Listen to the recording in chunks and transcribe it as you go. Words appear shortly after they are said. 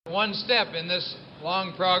One step in this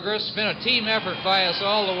long progress. It's been a team effort by us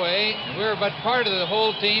all the way. We're but part of the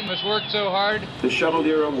whole team that's worked so hard. The shuttle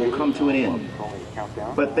era will come to an end,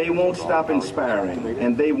 but they won't stop inspiring,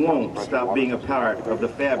 and they won't stop being a part of the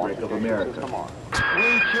fabric of America.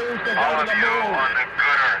 We choose to go to the moon.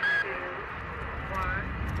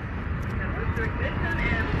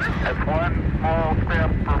 That's one small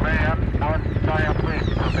step for man, one giant leap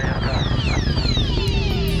for mankind.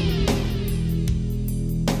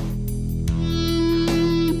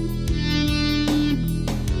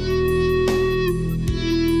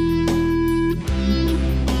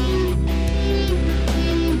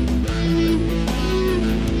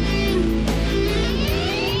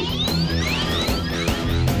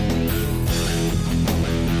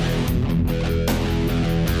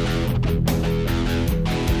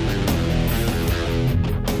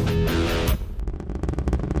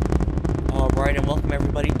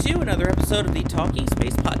 Episode of the Talking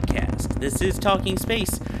Space podcast. This is Talking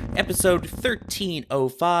Space, episode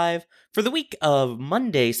 1305, for the week of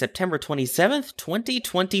Monday, September 27th,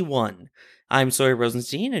 2021. I'm Sawyer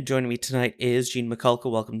Rosenstein, and joining me tonight is Gene McCulka.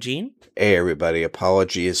 Welcome, Gene. Hey, everybody.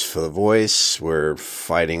 Apologies for the voice. We're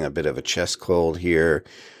fighting a bit of a chest cold here,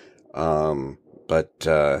 but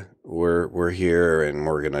we're here, and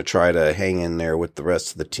we're going to try to hang in there with the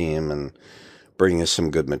rest of the team and bring you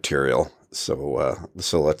some good material. So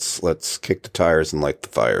let's kick the tires and light the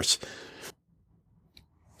fires.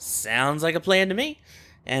 Sounds like a plan to me.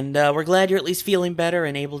 And we're glad you're at least feeling better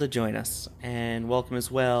and able to join us. And welcome as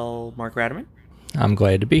well, Mark Radiman. I'm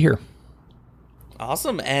glad to be here.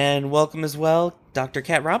 Awesome. And welcome as well, Dr.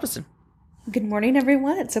 Kat Robinson. Good morning,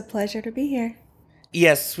 everyone. It's a pleasure to be here.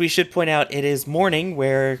 Yes, we should point out it is morning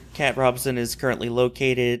where Kat Robinson is currently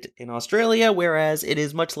located in Australia, whereas it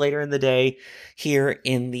is much later in the day here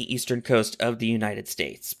in the eastern coast of the United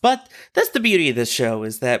States. But that's the beauty of this show,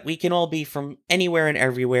 is that we can all be from anywhere and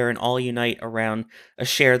everywhere and all unite around a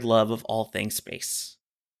shared love of all things space.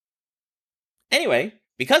 Anyway,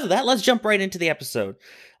 because of that, let's jump right into the episode.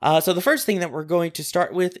 So the first thing that we're going to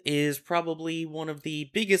start with is probably one of the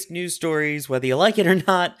biggest news stories, whether you like it or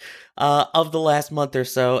not, of the last month or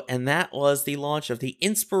so, and that was the launch of the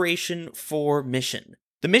Inspiration4 mission.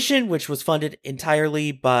 The mission, which was funded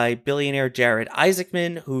entirely by billionaire Jared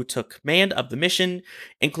Isaacman, who took command of the mission,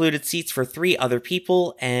 included seats for 3 other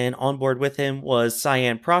people, and on board with him was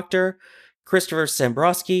Cyan Proctor, Christopher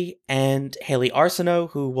Sembrowski, and Haley Arsenault,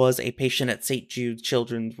 who was a patient at St. Jude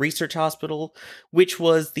Children's Research Hospital, which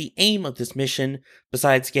was the aim of this mission,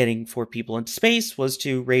 besides getting 4 people into space, was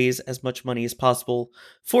to raise as much money as possible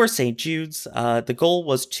for St. Jude's. The goal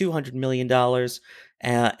was $200 million,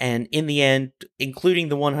 and in the end, including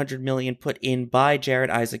the $100 million put in by Jared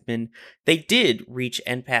Isaacman, they did reach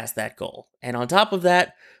and pass that goal. And on top of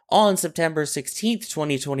that, on September 16th,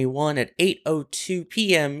 2021 at 8:02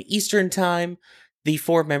 p.m. Eastern Time, the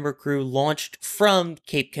 4-member crew launched from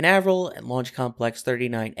Cape Canaveral and Launch Complex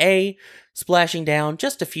 39A, splashing down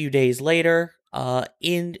just a few days later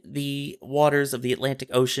in the waters of the Atlantic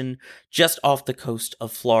Ocean just off the coast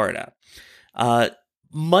of Florida.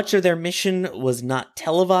 Much of their mission was not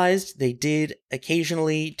televised. They did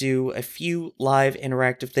occasionally do a few live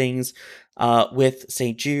interactive things with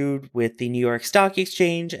St. Jude, with the New York Stock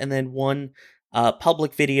Exchange, and then one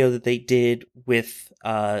public video that they did with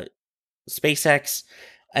SpaceX.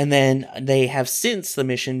 And then they have since the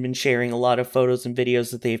mission been sharing a lot of photos and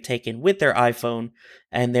videos that they've taken with their iPhone,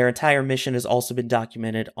 and their entire mission has also been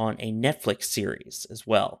documented on a Netflix series as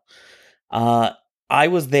well. I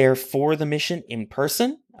was there for the mission in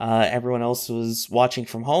person. Everyone else was watching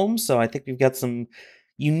from home, so I think we've got some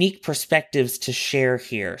unique perspectives to share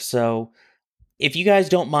here. So if you guys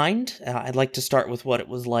don't mind, I'd like to start with what it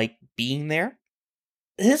was like being there.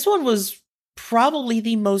 This one was probably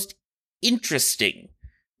the most interesting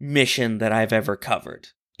mission that I've ever covered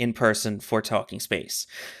in person for Talking Space.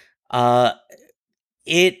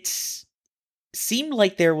 It seemed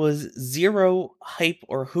like there was zero hype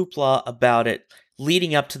or hoopla about it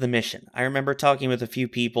leading up to the mission. I remember talking with a few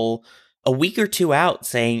people a week or two out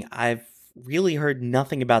saying, I've really heard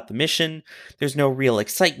nothing about the mission. There's no real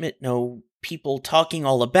excitement, no people talking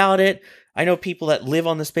all about it. I know people that live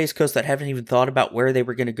on the Space Coast that haven't even thought about where they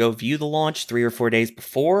were going to go view the launch 3 or 4 days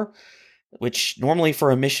before, which normally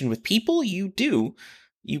for a mission with people, you do.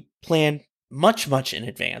 You plan much, much in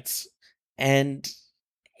advance. And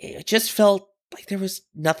it just felt like there was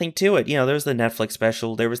nothing to it. You know, there was the Netflix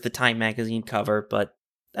special, there was the Time magazine cover, but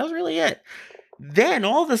that was really it. Then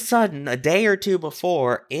all of a sudden, a day or two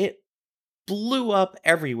before, it blew up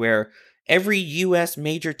everywhere. Every U.S.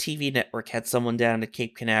 major TV network had someone down at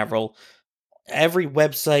Cape Canaveral. Every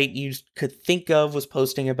website you could think of was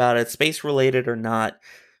posting about it, space related or not.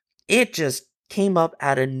 It just came up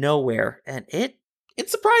out of nowhere, and it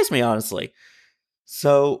surprised me, honestly.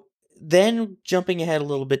 So then jumping ahead a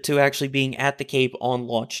little bit to actually being at the Cape on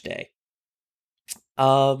launch day.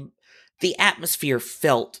 The atmosphere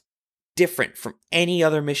felt different from any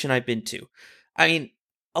other mission I've been to. I mean,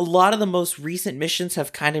 a lot of the most recent missions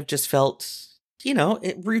have kind of just felt,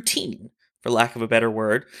 routine, for lack of a better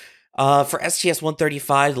word. For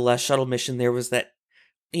STS-135, the last shuttle mission, there was that,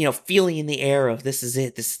 feeling in the air of this is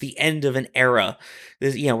it. This is the end of an era.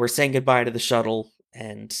 We're saying goodbye to the shuttle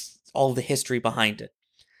and all the history behind it.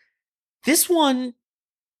 This one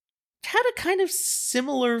had a kind of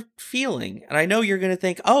similar feeling. And I know you're going to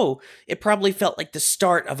think, oh, it probably felt like the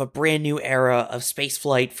start of a brand new era of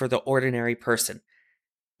spaceflight for the ordinary person.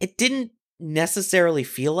 It didn't necessarily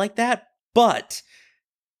feel like that, but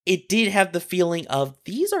it did have the feeling of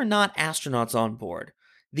these are not astronauts on board.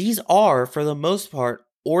 These are, for the most part,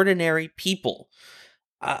 ordinary people.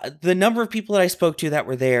 The number of people that I spoke to that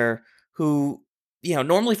were there who,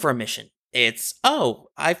 normally for a mission, it's, oh,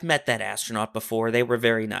 I've met that astronaut before. They were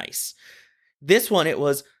very nice. This one, it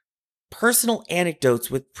was personal anecdotes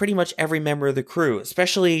with pretty much every member of the crew,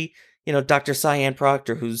 especially, Dr. Cyan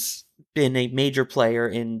Proctor, who's been a major player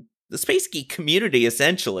in the space geek community,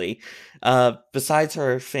 essentially. Besides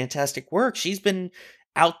her fantastic work, she's been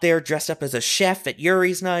out there dressed up as a chef at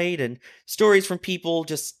Yuri's night, and stories from people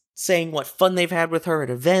just saying what fun they've had with her at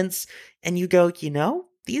events. And you go,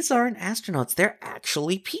 these aren't astronauts. They're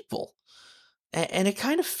actually people. And it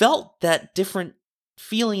kind of felt that different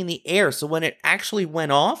feeling in the air. So when it actually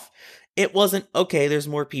went off, it wasn't, okay, there's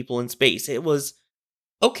more people in space. It was,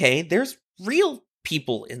 okay, there's real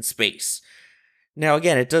people in space. Now,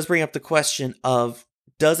 again, it does bring up the question of,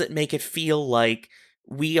 does it make it feel like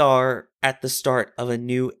we are at the start of a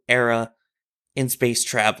new era in space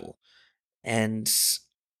travel? And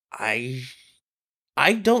I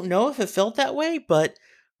don't know if it felt that way, but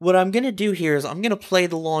what I'm going to do here is I'm going to play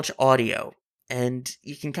the launch audio. And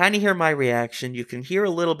you can kind of hear my reaction. You can hear a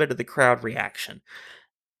little bit of the crowd reaction.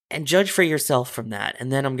 And judge for yourself from that. And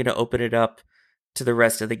then I'm going to open it up to the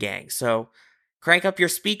rest of the gang. So crank up your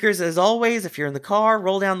speakers as always. If you're in the car,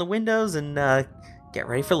 roll down the windows and get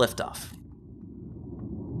ready for liftoff.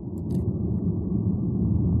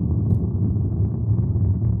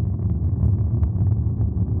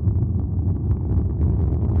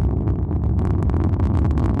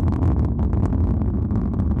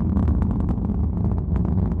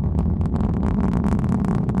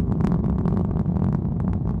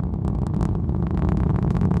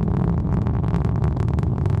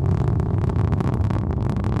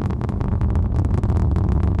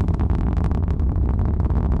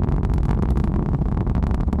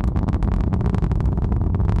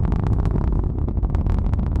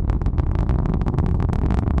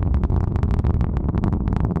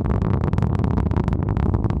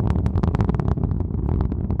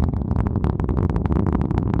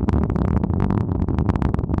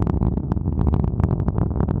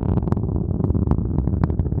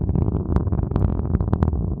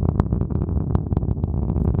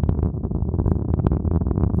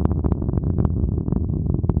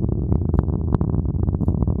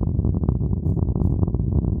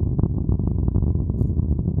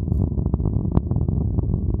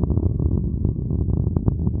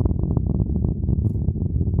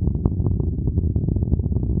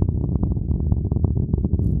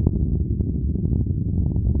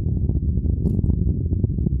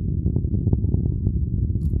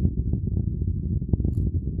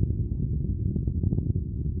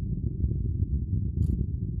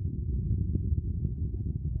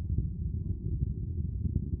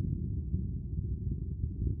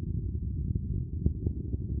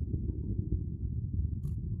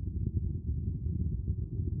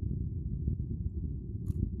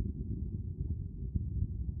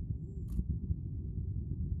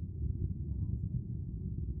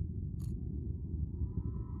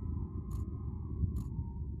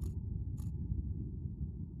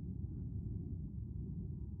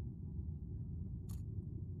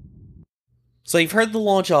 So you've heard the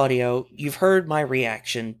launch audio, you've heard my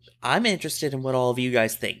reaction. I'm interested in what all of you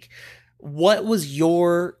guys think. What was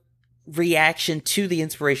your reaction to the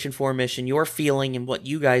Inspiration 4 mission, your feeling, and what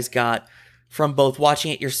you guys got from both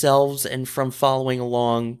watching it yourselves and from following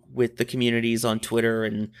along with the communities on Twitter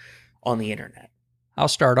and on the internet? I'll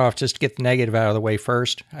start off just to get the negative out of the way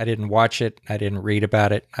first. I didn't watch it. I didn't read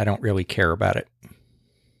about it. I don't really care about it.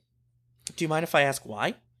 Do you mind if I ask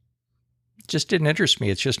why? It just didn't interest me.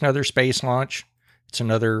 It's just another space launch. It's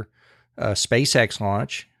another SpaceX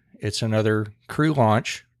launch. It's another crew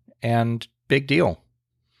launch. And big deal.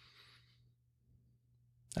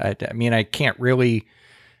 I mean, I can't really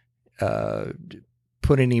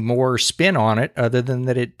put any more spin on it other than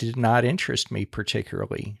that it did not interest me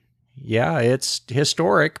particularly. Yeah, it's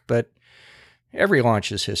historic, but every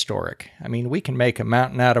launch is historic. I mean, we can make a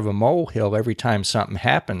mountain out of a molehill every time something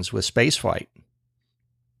happens with spaceflight.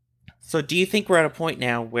 So do you think we're at a point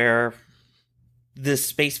now where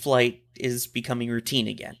this spaceflight is becoming routine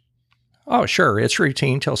again? Oh, sure. It's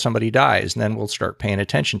routine till somebody dies, and then we'll start paying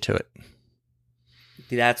attention to it.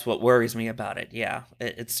 That's what worries me about it, yeah.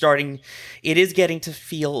 It is getting to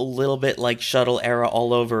feel a little bit like shuttle era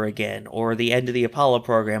all over again, or the end of the Apollo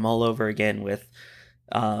program all over again with,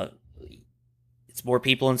 it's more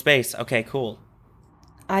people in space. Okay, cool.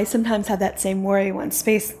 I sometimes have that same worry when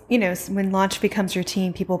space, when launch becomes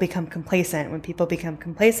routine, people become complacent. When people become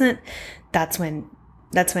complacent, that's when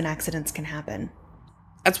accidents can happen.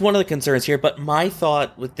 That's one of the concerns here, but my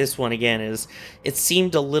thought with this one again is it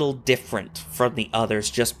seemed a little different from the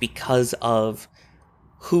others just because of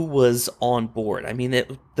who was on board. I mean,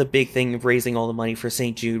 the big thing of raising all the money for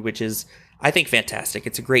St. Jude, which is, I think, fantastic.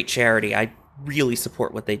 It's a great charity. I really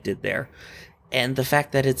support what they did there. And the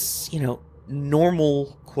fact that it's,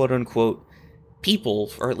 normal, quote-unquote,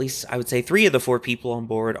 people, or at least I would say 3 of the 4 people on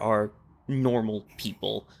board are normal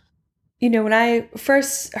people. When I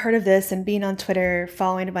first heard of this and being on Twitter,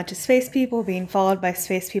 following a bunch of space people, being followed by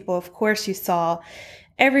space people, of course you saw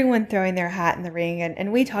everyone throwing their hat in the ring.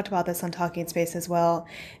 And we talked about this on Talking Space as well.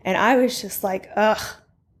 And I was just like, ugh,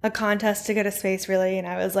 a contest to go to space, really? And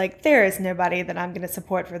I was like, there is nobody that I'm going to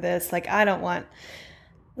support for this. Like, I don't want...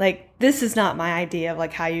 Like, this is not my idea of,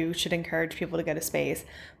 like, how you should encourage people to go to space.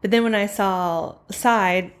 But then when I saw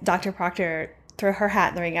Dr. Proctor, throw her hat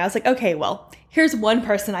in the ring, I was like, okay, well, here's one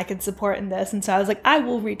person I can support in this. And so I was like, I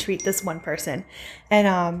will retweet this one person.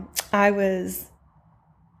 And I was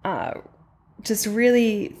just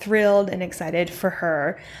really thrilled and excited for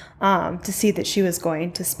her to see that she was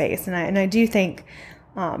going to space. And I do think,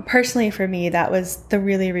 personally for me, that was the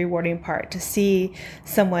really rewarding part, to see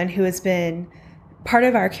someone who has been part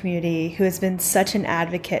of our community, who has been such an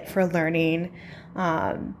advocate for learning,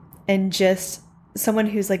 and just someone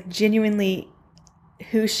who's like genuinely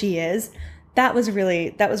who she is. That was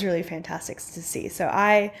really fantastic to see. So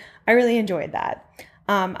I really enjoyed that.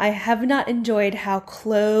 I have not enjoyed how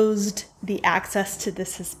closed the access to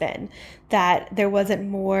this has been, that there wasn't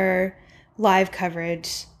more live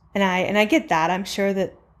coverage. And I get that. I'm sure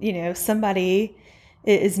that, somebody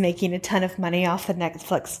is making a ton of money off of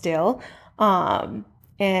Netflix deal.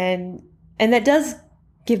 And that does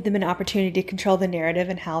give them an opportunity to control the narrative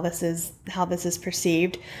and how this is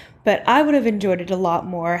perceived. But I would have enjoyed it a lot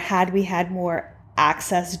more had we had more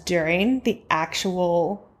access during the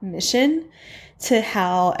actual mission to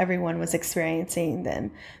how everyone was experiencing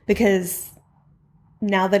them. Because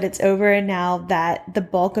now that it's over, and now that the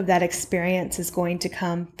bulk of that experience is going to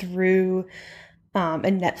come through a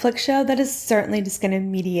Netflix show, that is certainly just going to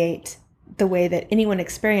mediate the way that anyone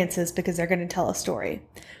experiences, because they're going to tell a story,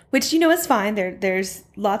 which, is fine. There's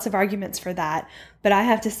lots of arguments for that. But I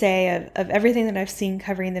have to say, of everything that I've seen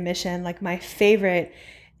covering the mission, like, my favorite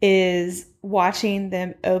is watching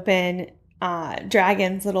them open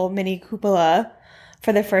Dragon's little mini cupola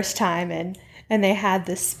for the first time. And they had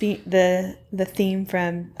the theme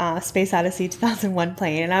from Space Odyssey 2001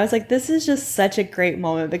 playing. And I was like, this is just such a great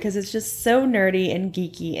moment, because it's just so nerdy and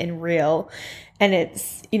geeky and real. And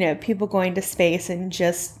it's, people going to space and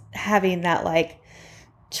just having that, like,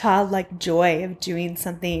 childlike joy of doing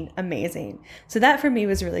something amazing. So that for me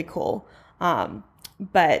was really cool.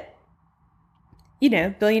 But,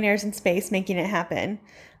 billionaires in space making it happen.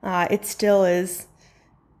 It still is,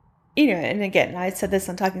 and again, I said this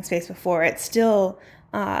on Talking Space before, it still,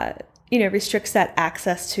 restricts that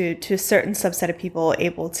access to a certain subset of people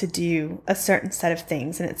able to do a certain set of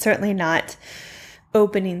things. And it's certainly not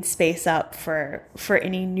opening space up for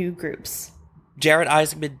any new groups. Jared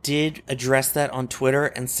Isaacman did address that on Twitter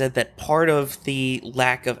and said that part of the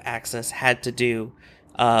lack of access had to do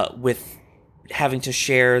with having to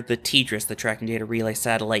share the TDRS, the Tracking Data Relay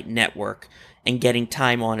Satellite Network, and getting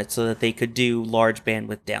time on it so that they could do large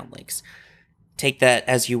bandwidth downlinks. Take that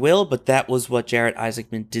as you will, but that was what Jared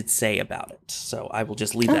Isaacman did say about it. So I will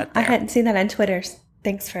just leave that there. I hadn't seen that on Twitter.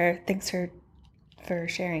 Thanks for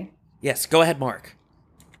sharing. Yes, go ahead, Mark.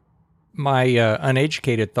 My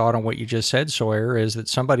uneducated thought on what you just said, Sawyer, is that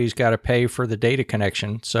somebody's got to pay for the data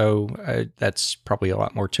connection. So that's probably a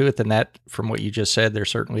lot more to it than that. From what you just said, there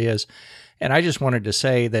certainly is. And I just wanted to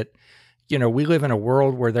say that, we live in a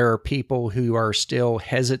world where there are people who are still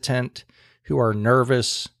hesitant, who are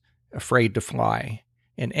nervous, afraid to fly.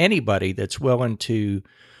 And anybody that's willing to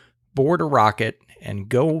board a rocket and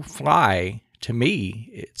go fly, to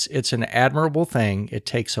me, it's an admirable thing. It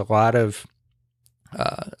takes a lot of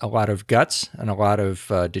guts and a lot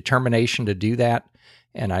of determination to do that,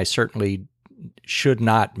 and I certainly should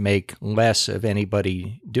not make less of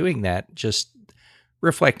anybody doing that. Just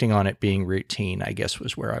reflecting on it being routine, I guess,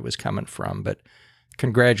 was where I was coming from. But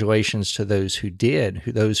congratulations to those who did,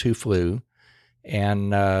 those who flew.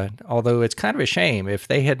 And although it's kind of a shame, if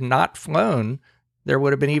they had not flown, there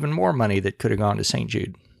would have been even more money that could have gone to St.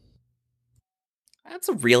 Jude. That's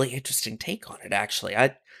a really interesting take on it, actually.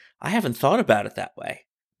 I haven't thought about it that way.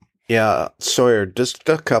 Yeah, Sawyer, just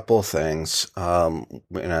a couple things. And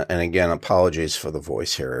again, apologies for the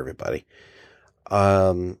voice here, everybody.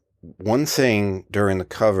 One thing during the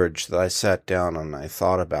coverage that I sat down and I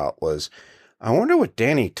thought about was, I wonder what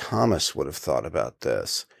Danny Thomas would have thought about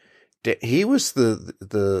this. He was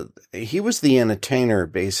he was the entertainer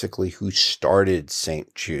basically who started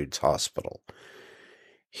St. Jude's Hospital.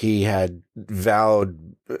 He had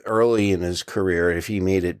vowed early in his career, if he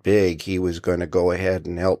made it big, he was going to go ahead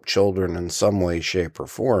and help children in some way, shape, or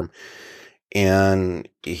form. And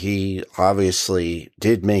he obviously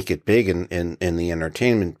did make it big in the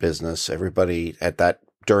entertainment business. Everybody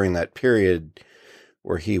during that period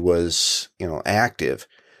where he was, active,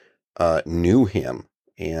 knew him.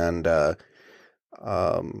 And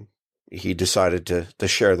he decided to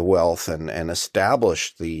share the wealth and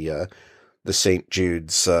establish the St.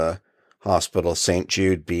 Jude's Hospital, St.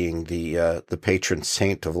 Jude being the patron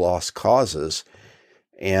saint of lost causes.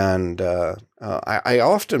 And I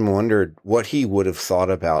often wondered what he would have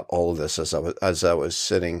thought about all of this as I was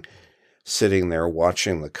sitting there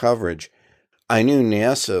watching the coverage. I knew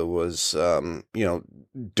NASA was,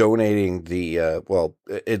 donating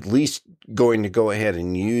at least going to go ahead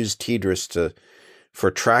and use TDRS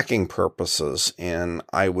for tracking purposes. And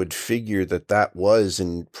I would figure that was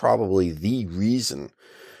probably the reason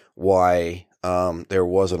why there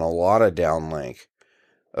wasn't a lot of downlink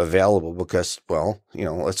available, because,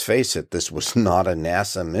 let's face it, this was not a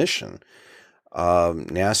NASA mission.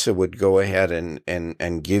 NASA would go ahead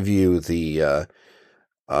and give you the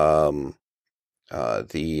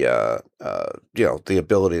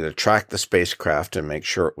ability to track the spacecraft and make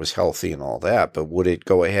sure it was healthy and all that. But would it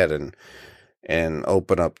go ahead and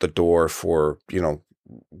open up the door for,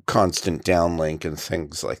 constant downlink and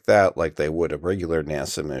things like that, like they would a regular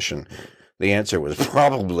NASA mission? The answer was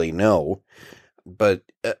probably no. But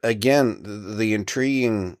again, the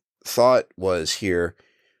intriguing thought was here,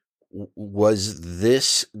 was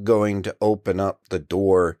this going to open up the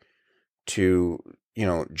door to,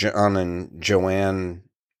 John and Joanne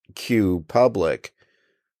Q public?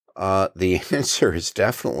 The answer is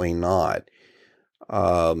definitely not.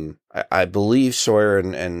 I believe, Sawyer,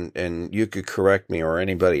 and you could correct me, or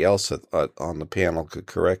anybody else on the panel could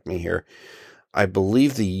correct me here. I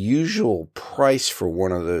believe the usual price for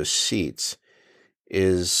one of those seats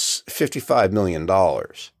is $55 million.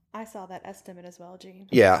 I saw that estimate as well, Gene.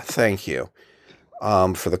 Yeah, thank you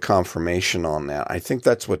for the confirmation on that. I think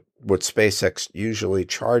that's what SpaceX usually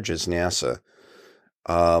charges NASA.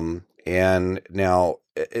 And now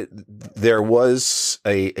there was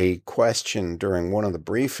a question during one of the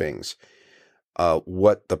briefings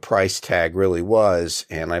what the price tag really was,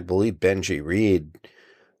 and I believe Benji Reed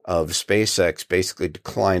of SpaceX basically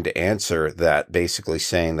declined to answer that, basically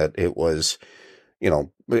saying that it was between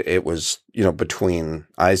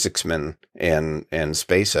Isaacman and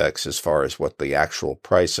SpaceX as far as what the actual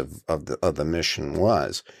price of the mission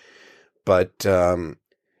was. But to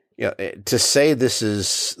say this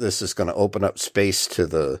is going to open up space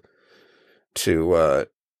to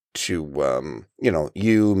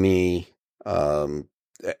you, me, and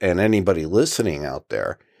anybody listening out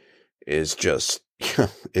there is just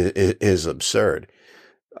is absurd.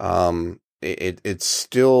 It's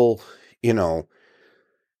still,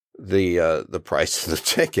 the price of the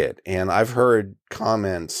ticket. And I've heard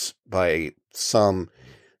comments by some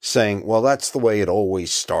saying, well, that's the way it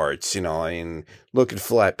always starts. Look at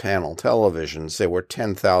flat panel televisions. They were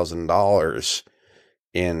 $10,000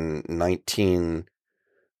 in in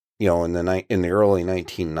the early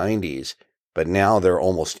 1990s, but now they're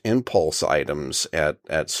almost impulse items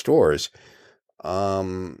at stores.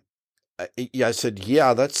 I said,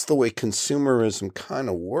 yeah, that's the way consumerism kind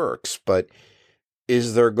of works, but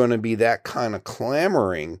is there going to be that kind of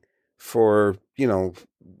clamoring for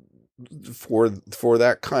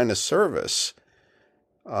that kind of service?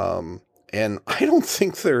 And I don't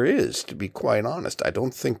think there is, to be quite honest. I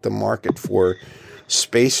don't think the market for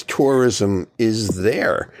space tourism is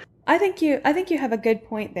there. I think you have a good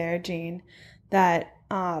point there, Gene, that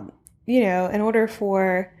in order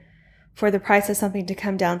for for the price of something to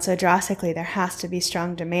come down so drastically, there has to be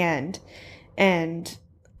strong demand. And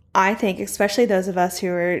I think, especially those of us who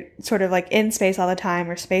are sort of like in space all the time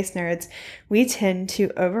or space nerds, we tend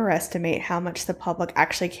to overestimate how much the public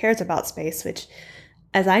actually cares about space, which,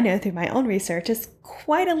 as I know through my own research, is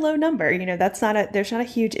quite a low number. There's not a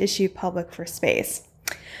huge issue public for space.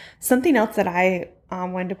 Something else that I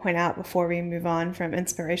wanted to point out before we move on from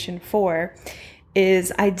Inspiration 4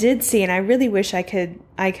 is I did see, and I really wish I could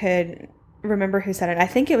remember who said it. I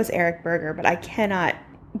think it was Eric Berger, but I cannot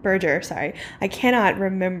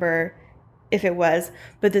remember if it was.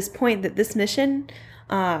 But this point that this mission,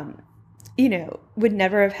 would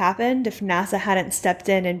never have happened if NASA hadn't stepped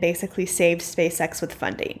in and basically saved SpaceX with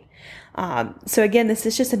funding. So again, this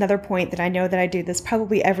is just another point that I know that I do this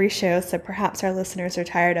probably every show, so perhaps our listeners are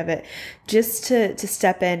tired of it, just to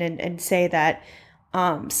step in and say that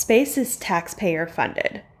space is taxpayer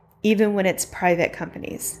funded, even when it's private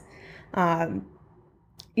companies.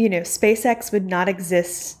 SpaceX would not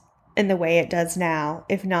exist in the way it does now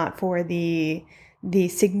if not for the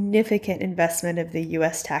significant investment of the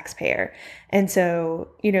U.S. taxpayer. And so,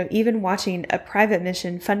 even watching a private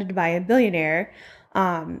mission funded by a billionaire,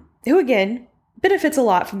 who again benefits a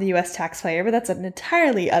lot from the U.S. taxpayer, but that's an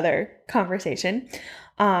entirely other conversation.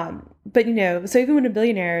 So even when a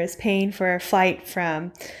billionaire is paying for a flight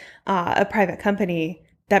from a private company,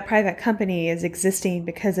 that private company is existing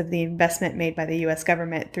because of the investment made by the U.S.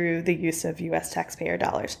 government through the use of U.S. taxpayer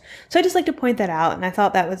dollars. So I just like to point that out, and I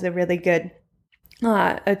thought that was a really good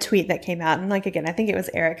a tweet that came out. And again, I think it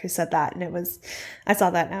was Eric who said that, and I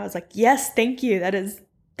saw that and I was like, yes, thank you. That is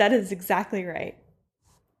exactly right.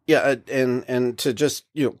 Yeah, and to just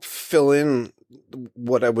fill in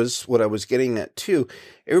what I was getting at too,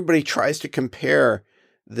 everybody tries to compare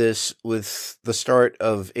this with the start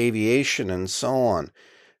of aviation and so on,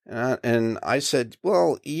 and I said,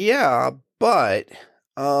 well, yeah, but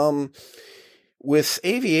with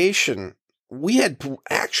aviation, we had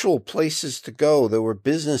actual places to go. There were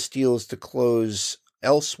business deals to close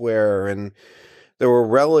elsewhere, and there were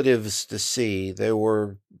relatives to see. There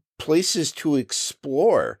were places to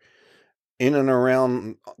explore in and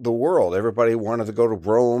around the world. Everybody wanted to go to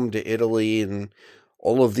Rome, to Italy, and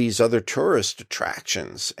all of these other tourist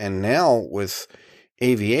attractions. And now with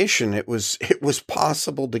aviation, it was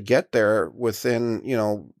possible to get there within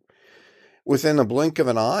a blink of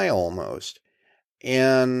an eye almost.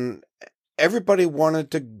 And everybody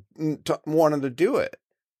wanted to do it.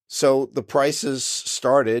 So the prices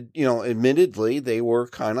started, admittedly, they were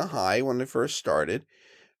kind of high when they first started,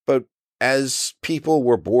 but as people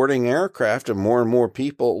were boarding aircraft and more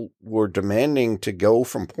people were demanding to go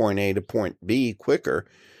from point A to point B quicker,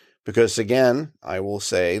 because again, I will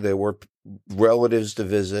say there were relatives to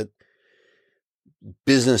visit,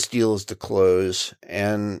 business deals to close,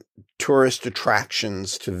 and tourist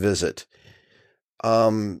attractions to visit.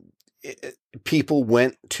 People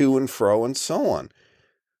went to and fro and so on.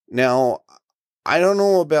 Now, I don't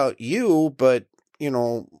know about you, but,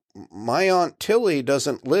 my Aunt Tilly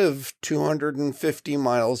doesn't live 250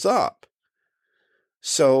 miles up.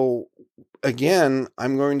 So, again,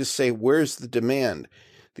 I'm going to say, where's the demand?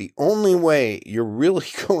 The only way you're really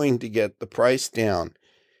going to get the price down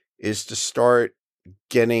is to start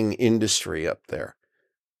getting industry up there.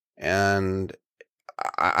 And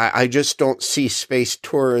I just don't see space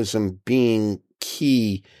tourism being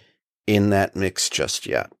key in that mix just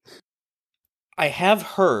yet. I have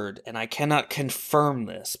heard, and I cannot confirm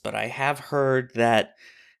this, but I have heard that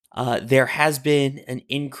there has been an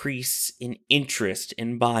increase in interest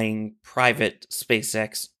in buying private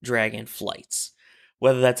SpaceX Dragon flights.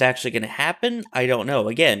 Whether that's actually going to happen, I don't know.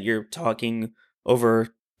 Again, you're talking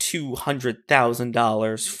over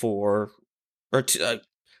 $200,000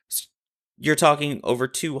 you're talking over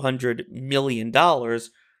 $200 million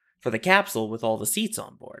for the capsule with all the seats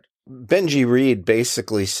on board. Benji Reed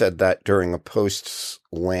basically said that during a post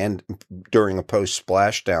splashdown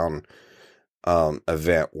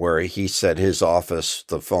event, where he said his office,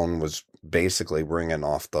 the phone was basically ringing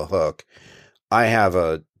off the hook.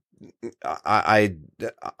 I'm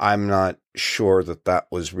not sure that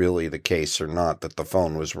was really the case or not, that the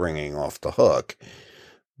phone was ringing off the hook,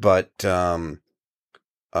 but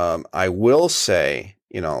I will say,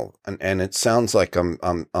 and it sounds like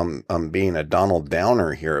I'm being a Donald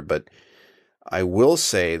Downer here, but I will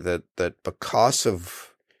say that because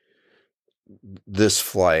of this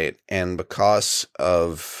flight and because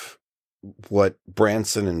of what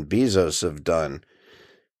Branson and Bezos have done,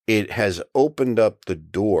 it has opened up the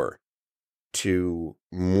door to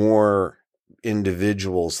more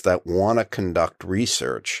individuals that want to conduct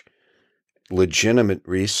research, legitimate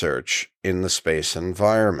research in the space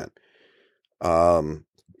environment.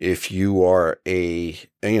 If you are a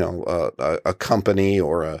company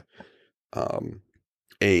or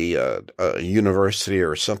a university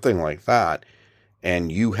or something like that,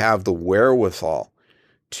 and you have the wherewithal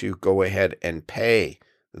to go ahead and pay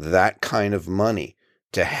that kind of money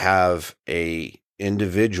to have a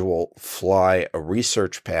individual fly a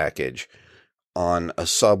research package on a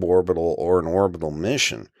suborbital or an orbital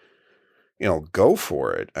mission, go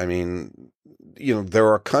for it. I mean, there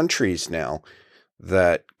are countries now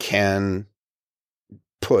that can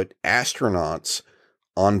put astronauts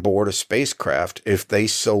on board a spacecraft if they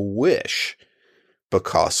so wish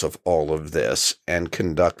because of all of this and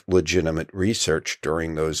conduct legitimate research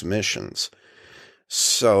during those missions.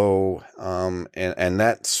 So, and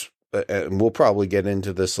that's, and we'll probably get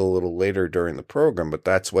into this a little later during the program, but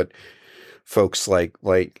that's what folks like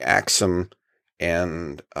Axim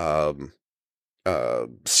and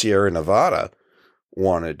Sierra Nevada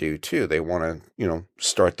want to do too. They want to,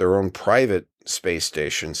 start their own private space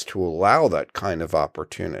stations to allow that kind of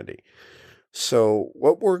opportunity. So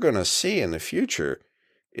what we're going to see in the future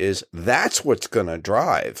is that's what's going to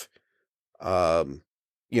drive, the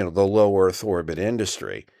low Earth orbit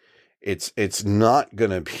industry. It's not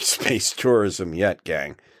going to be space tourism yet,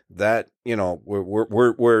 gang. That,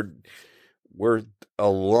 we're a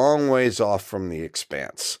long ways off from the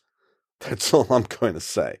expanse. That's all I'm going to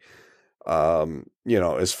say.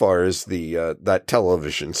 As far as the that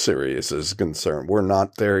television series is concerned, we're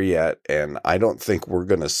not there yet, and I don't think we're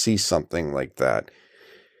going to see something like that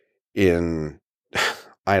in,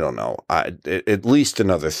 I don't know, at least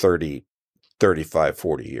another 30, 35,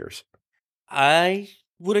 40 years. I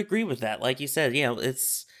would agree with that. Like you said,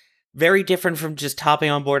 it's very different from just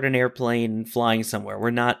hopping on board an airplane and flying somewhere.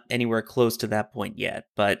 We're not anywhere close to that point yet,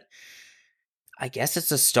 but I guess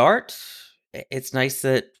it's a start. It's nice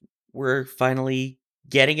that we're finally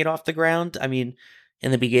getting it off the ground. I mean,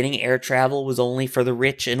 in the beginning, air travel was only for the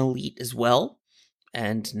rich and elite as well,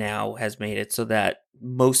 and now has made it so that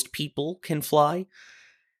most people can fly.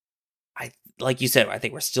 Like you said, I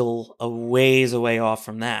think we're still a ways away off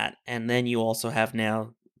from that. And then you also have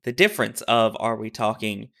now the difference of, are we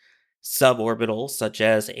talking suborbital, such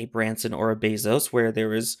as a Branson or a Bezos, where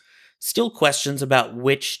there is still questions about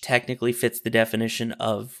which technically fits the definition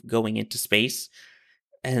of going into space,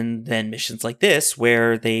 and then missions like this,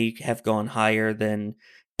 where they have gone higher than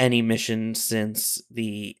any mission since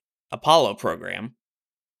the Apollo program.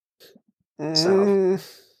 So,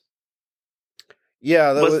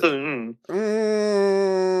 yeah,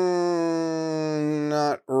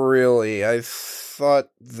 not really. I thought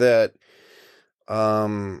that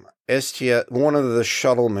STS, one of the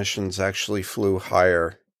shuttle missions, actually flew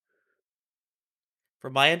higher.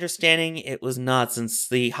 From my understanding, it was not, since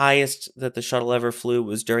the highest that the shuttle ever flew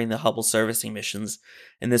was during the Hubble servicing missions,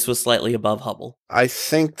 and this was slightly above Hubble. I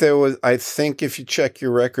think if you check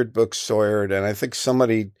your record book, Sawyer, and I think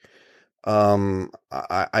somebody,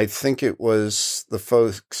 I think it was the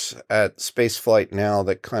folks at Spaceflight Now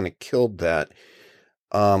that kind of killed that.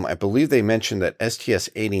 I believe they mentioned that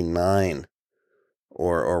STS-89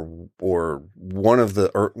 or one of the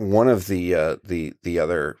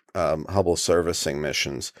other Hubble servicing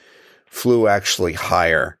missions flew actually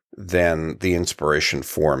higher than the Inspiration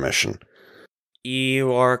 4 mission.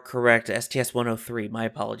 You are correct. STS-103, my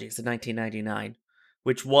apologies, in 1999,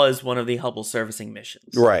 which was one of the Hubble servicing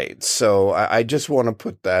missions. Right. So I just want to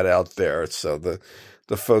put that out there. So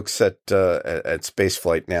the folks at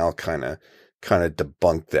Spaceflight Now kind of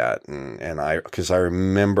debunked that, and because I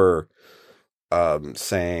remember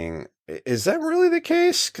saying, is that really the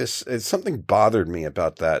case? Because something bothered me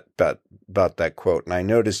about that quote, and I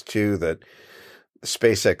noticed too that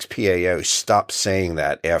SpaceX PAO stopped saying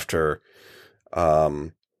that after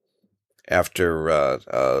the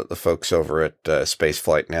folks over at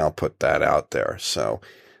Spaceflight Now put that out there. So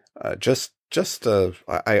I just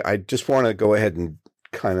want to go ahead and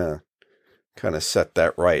kind of set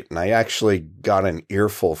that right. And I actually got an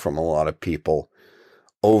earful from a lot of people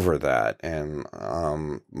over that, and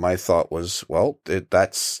my thought was, well,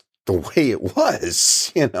 that's the way it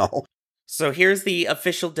was, So here's the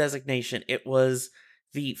official designation. It was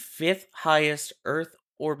the 5th highest Earth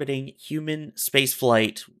orbiting human space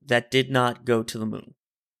flight that did not go to the moon.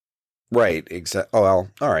 Right, exactly. Oh,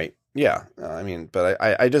 well, all right. Yeah, I mean, but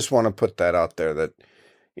I just want to put that out there that,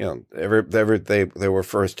 they were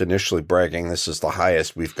first initially bragging, this is the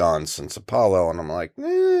highest we've gone since Apollo, and I'm like,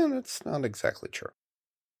 that's not exactly true.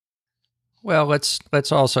 Well, let's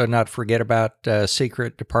also not forget about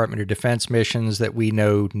secret Department of Defense missions that we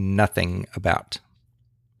know nothing about.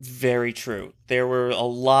 Very true. There were a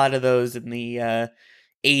lot of those in the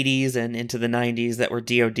 80s and into the 90s that were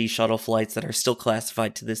DoD shuttle flights that are still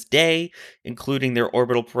classified to this day, including their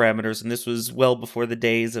orbital parameters. And this was well before the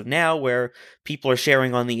days of now where people are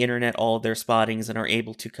sharing on the internet all of their spottings and are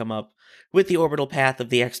able to come up with the orbital path of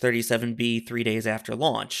the X-37B 3 days after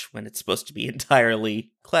launch, when it's supposed to be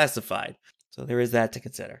entirely classified. So there is that to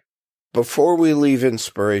consider. Before we leave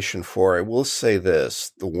Inspiration 4, I will say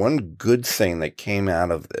this. The one good thing that came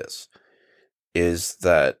out of this is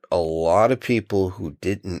that a lot of people who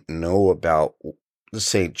didn't know about the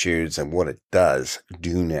St. Jude's and what it does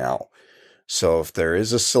do now. So if there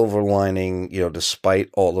is a silver lining, despite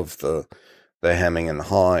all of the hemming and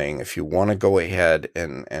hawing, if you want to go ahead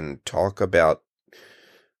and talk about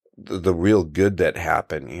the real good that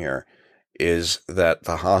happened here, is that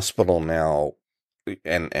the hospital now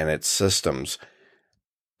and its systems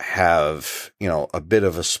have, a bit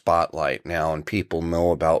of a spotlight now, and people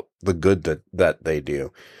know about the good that they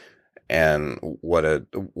do, and what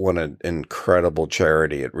an incredible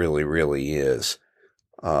charity it really, really is.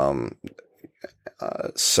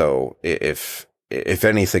 So if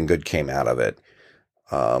anything good came out of it,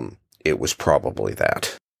 it was probably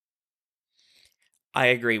that. I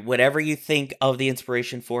agree. Whatever you think of the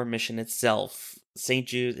Inspiration 4 mission itself, St.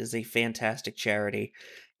 Jude is a fantastic charity.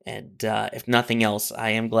 And if nothing else,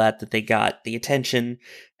 I am glad that they got the attention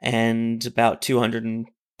and about $240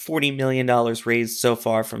 million raised so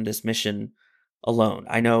far from this mission alone.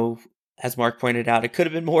 I know, as Mark pointed out, it could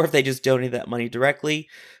have been more if they just donated that money directly,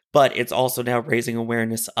 but it's also now raising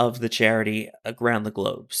awareness of the charity around the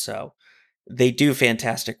globe. So they do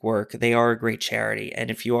fantastic work. They are a great charity. And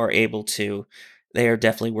if you are able to, they are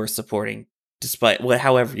definitely worth supporting, despite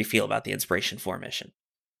however you feel about the Inspiration 4 mission.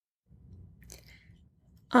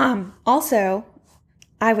 Also,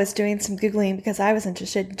 I was doing some Googling because I was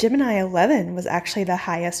interested. Gemini 11 was actually the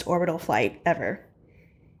highest orbital flight ever.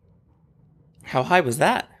 How high was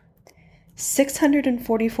that?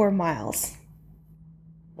 644 miles.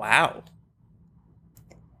 Wow.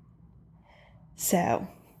 So,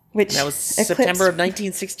 which that was September of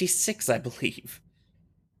 1966, I believe.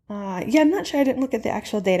 Yeah, I'm not sure. I didn't look at the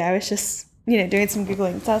actual date. I was just, doing some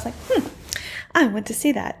Googling. So I was like, I want to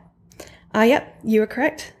see that. Yep, you were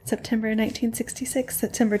correct. September 1966,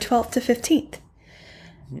 September 12th to 15th.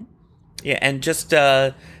 Yeah, and just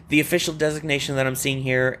the official designation that I'm seeing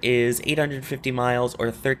here is 850 miles or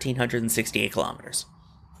 1,368 kilometers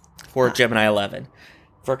for Gemini 11.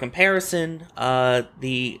 For comparison,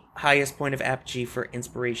 the highest point of apogee for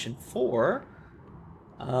Inspiration 4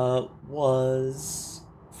 was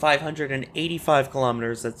 585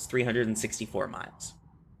 kilometers. That's 364 miles.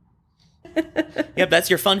 Yep, that's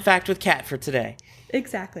your fun fact with Kat for today.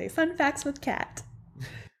 Exactly. Fun facts with Kat.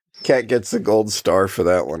 Kat gets the gold star for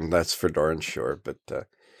that one. That's for darn sure. But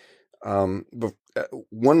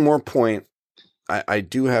one more point I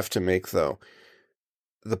do have to make, though.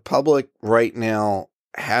 The public right now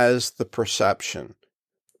has the perception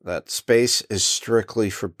that space is strictly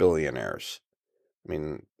for billionaires. I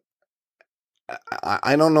mean,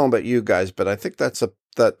 I don't know about you guys, but I think that's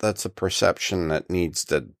a perception that needs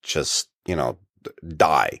to just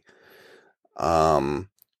die,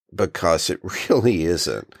 because it really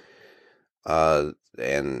isn't. And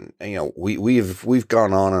we've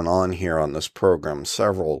gone on and on here on this program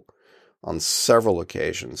on several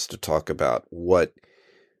occasions to talk about what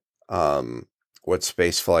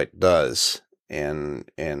spaceflight does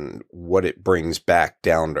and what it brings back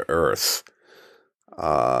down to Earth.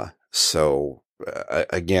 So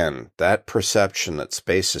again, that perception that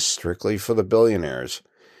space is strictly for the billionaires,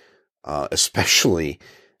 especially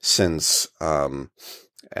since,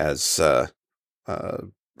 as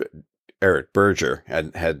Eric Berger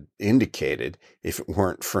had indicated, if it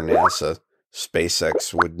weren't for NASA,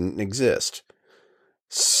 SpaceX wouldn't exist.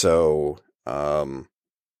 So,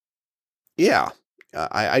 yeah,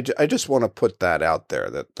 I just want to put that out there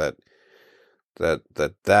that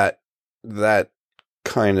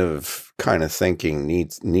kind of thinking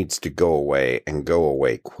needs to go away, and go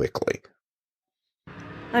away quickly.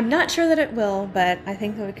 I'm not sure that it will, but I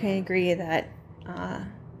think that we can agree that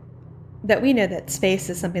that we know that space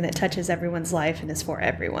is something that touches everyone's life and is for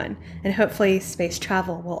everyone. And hopefully space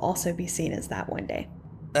travel will also be seen as that one day.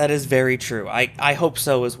 That is very true. I hope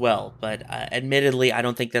so as well. But admittedly, I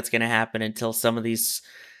don't think that's going to happen until some of these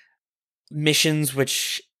missions,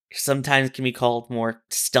 which sometimes can be called more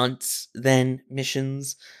stunts than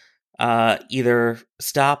missions, either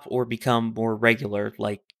stop or become more regular,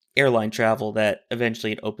 like airline travel, that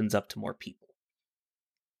eventually it opens up to more people.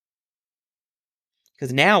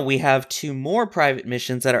 Because now we have 2 more private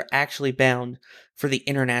missions that are actually bound for the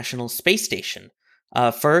International Space Station.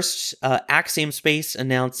 First, Axiom Space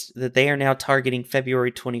announced that they are now targeting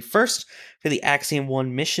February 21st for the Axiom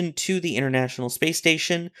 1 mission to the International Space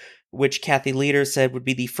Station, which Kathy Leder said would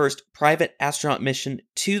be the first private astronaut mission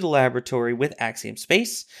to the laboratory with Axiom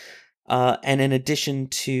Space. And in addition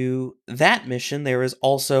to that mission, there is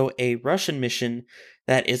also a Russian mission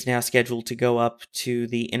that is now scheduled to go up to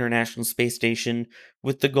the International Space Station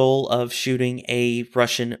with the goal of shooting a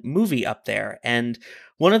Russian movie up there. And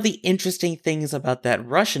one of the interesting things about that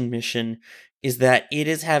Russian mission is that it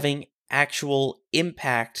is having actual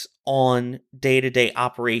impact on day-to-day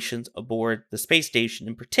operations aboard the space station,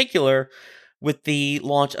 in particular with the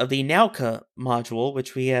launch of the Nauka module,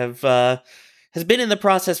 which we have has been in the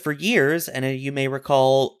process for years, and you may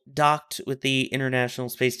recall docked with the International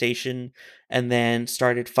Space Station and then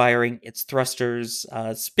started firing its thrusters,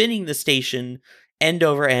 spinning the station end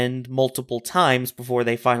over end multiple times before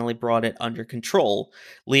they finally brought it under control,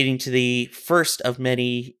 leading to the first of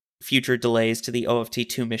many future delays to the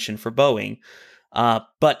OFT-2 mission for Boeing.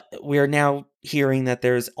 But we are now hearing that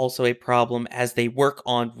there's also a problem as they work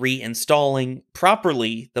on reinstalling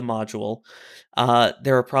properly the module.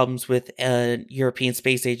 There are problems with a European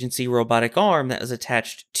Space Agency robotic arm that is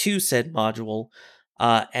attached to said module.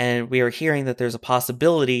 And we are hearing that there's a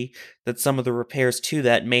possibility that some of the repairs to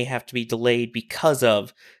that may have to be delayed because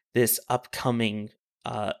of this upcoming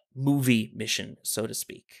movie mission, so to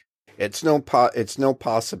speak. It's no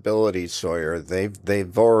possibility, Sawyer.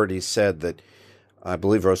 They've already said that. I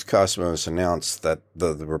believe Roscosmos announced that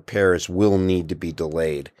the repairs will need to be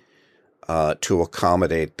delayed to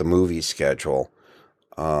accommodate the movie schedule.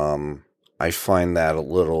 I find that a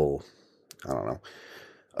little,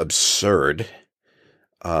 absurd.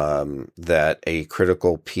 That a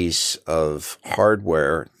critical piece of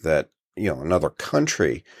hardware that another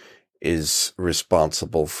country is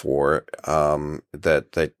responsible for,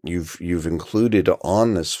 that you've included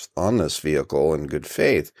on this vehicle in good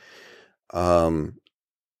faith,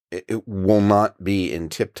 it will not be in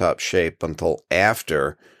tip-top shape until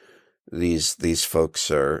after these folks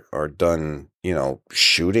are done,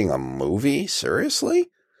 shooting a movie. Seriously?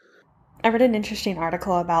 I read an interesting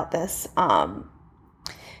article about this,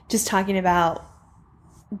 just talking about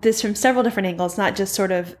this from several different angles, not just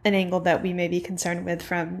sort of an angle that we may be concerned with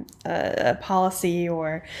from a policy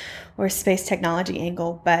or space technology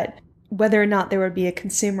angle, but whether or not there would be a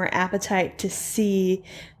consumer appetite to see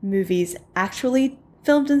movies actually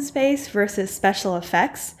filmed in space versus special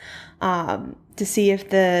effects, to see if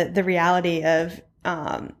the reality of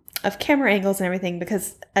camera angles and everything,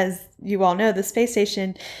 because as you all know, the space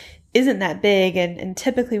station isn't that big, and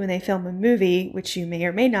typically when they film a movie, which you may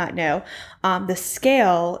or may not know, the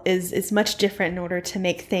scale is much different in order to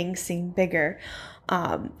make things seem bigger.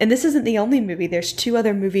 And this isn't the only movie. There's 2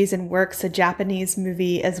 other movies in works, a Japanese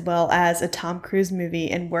movie as well as a Tom Cruise movie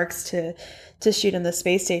in works to shoot on the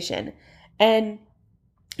space station. And,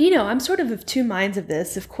 I'm sort of 2 minds of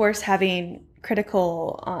this. Of course, having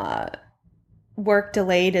critical work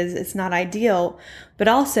delayed is not ideal, but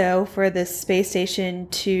also for the space station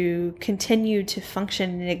to continue to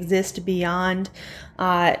function and exist beyond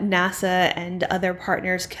NASA and other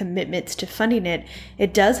partners' commitments to funding it,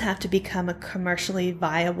 it does have to become a commercially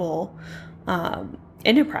viable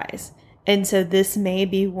enterprise. And so this may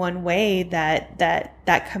be one way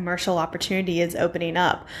that commercial opportunity is opening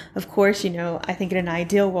up. Of course, I think in an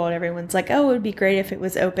ideal world, everyone's like, oh, it would be great if it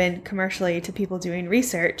was open commercially to people doing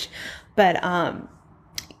research. But,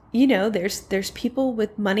 there's people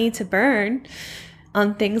with money to burn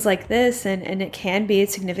on things like this, and it can be a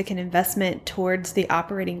significant investment towards the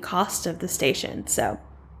operating cost of the station. So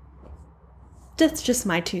that's just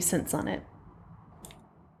my 2 cents on it.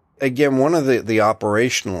 Again, one of the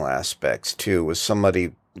operational aspects, too, was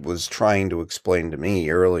somebody was trying to explain to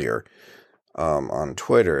me earlier on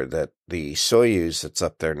Twitter that the Soyuz that's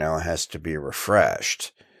up there now has to be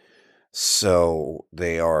refreshed. So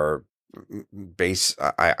they are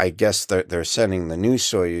I guess they're sending the new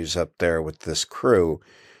Soyuz up there with this crew,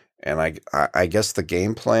 and I guess the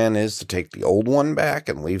game plan is to take the old one back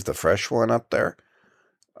and leave the fresh one up there.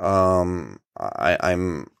 I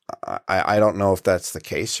don't know if that's the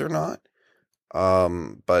case or not.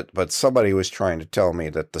 But somebody was trying to tell me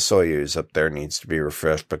that the Soyuz up there needs to be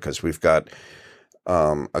refreshed because we've got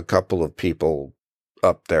a couple of people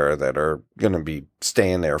up there that are going to be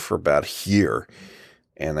staying there for about a year,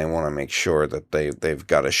 and they want to make sure that they've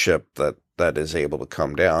got a ship that is able to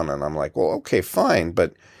come down. And I'm like, well, okay, fine,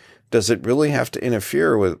 but does it really have to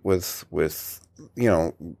interfere with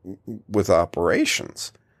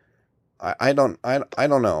operations? I don't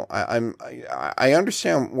know. I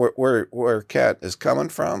understand where Kat is coming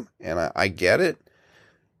from, and I get it,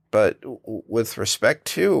 but with respect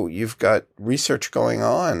to, you've got research going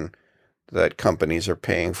on that companies are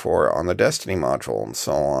paying for on the Destiny module and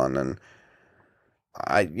so on. And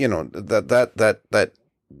that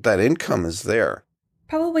income is there.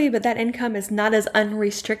 Probably, but that income is not as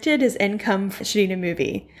unrestricted as income for shooting a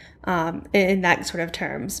movie, in that sort of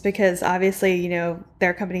terms, because obviously, there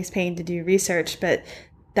are companies paying to do research, but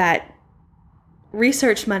that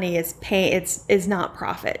research money is not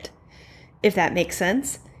profit, if that makes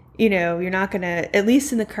sense. You're not going to, at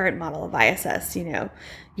least in the current model of ISS,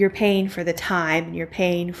 you're paying for the time, and you're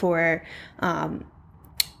paying for the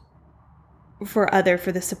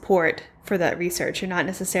support for that research. You're not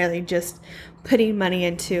necessarily just putting money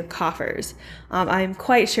into coffers. I'm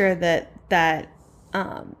quite sure that the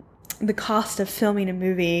cost of filming a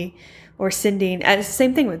movie or sending,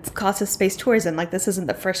 same thing with cost of space tourism. Like, this isn't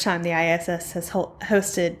the first time the ISS has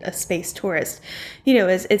hosted a space tourist.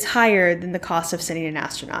 It's higher than the cost of sending an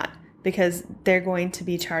astronaut, because they're going to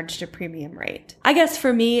be charged a premium rate. I guess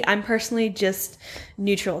for me, I'm personally just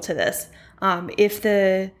neutral to this.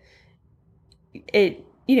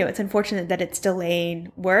 It's unfortunate that it's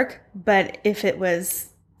delaying work, but if it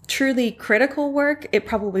was truly critical work, it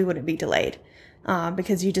probably wouldn't be delayed,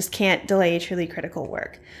 because you just can't delay truly critical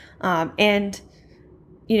work. And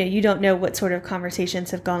you don't know what sort of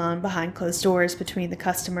conversations have gone on behind closed doors between the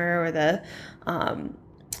customer or the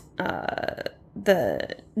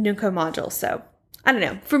Nuco module. So I don't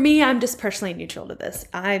know. For me, I'm just personally neutral to this.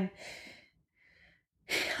 I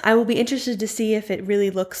will be interested to see if it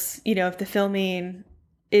really looks, if the filming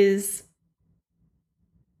is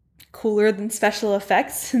cooler than special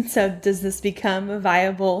effects. And so does this become a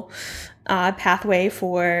viable pathway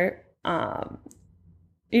for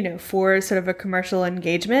sort of a commercial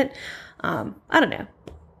engagement? I don't know.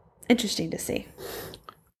 Interesting to see.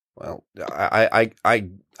 Well, I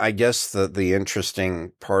guess the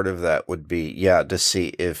interesting part of that would be, to see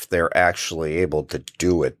if they're actually able to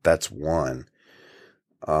do it. That's one.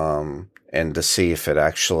 And to see if it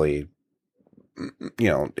actually,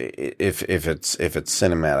 if it's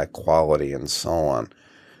cinematic quality and so on.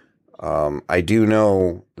 I do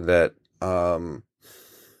know that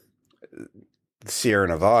Sierra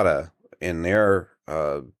Nevada, in their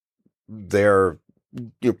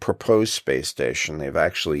proposed space station, they've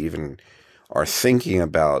actually even are thinking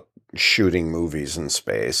about shooting movies in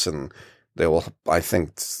space, and they will, I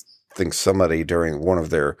think somebody during one of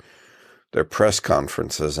their press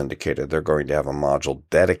conferences indicated they're going to have a module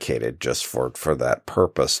dedicated just for that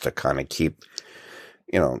purpose, to kind of keep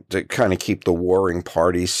the warring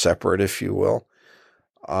parties separate, if you will.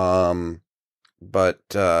 But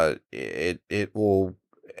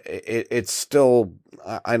it's still,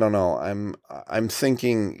 I don't know. I'm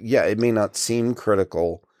thinking, it may not seem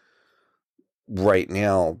critical right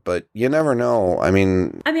now, but you never know. I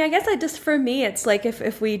mean, I guess for me, it's like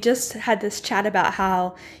if we just had this chat about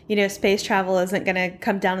how, space travel isn't going to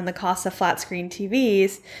come down in the cost of flat screen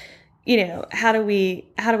TVs, how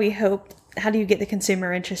do you get the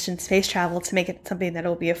consumer interest in space travel to make it something that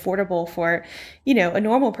will be affordable for, a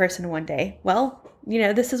normal person one day? Well,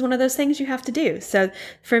 this is one of those things you have to do. So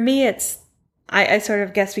for me, it's, I sort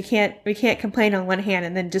of guess we can't complain on one hand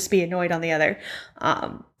and then just be annoyed on the other.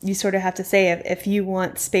 You sort of have to say, if you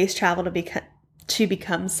want space travel to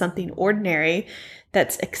become something ordinary,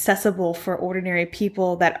 that's accessible for ordinary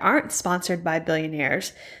people that aren't sponsored by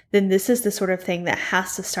billionaires, then this is the sort of thing that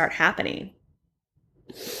has to start happening.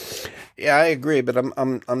 Yeah, I agree, but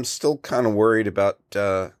I'm still kind of worried about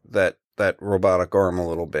that robotic arm a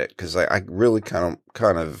little bit, because I really kind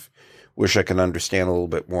of wish I could understand a little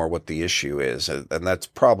bit more what the issue is, and that's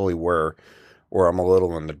probably where I'm a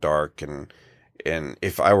little in the dark. And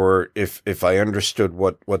if I understood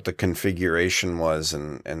what the configuration was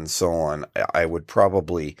and so on, I would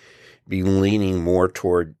probably be leaning more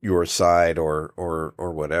toward your side or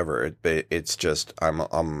whatever. It's just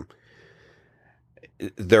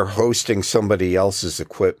they're hosting somebody else's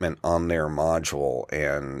equipment on their module,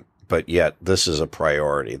 but yet this is a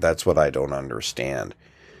priority. That's what I don't understand.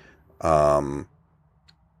 I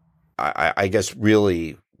guess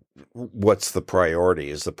really, what's the priority?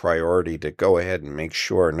 Is the priority to go ahead and make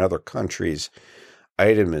sure another country's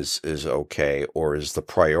item is okay, or is the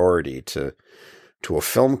priority to a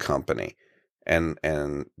film company? And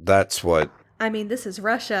that's what. I mean, this is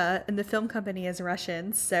Russia, and the film company is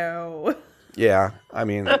Russian, so. Yeah, I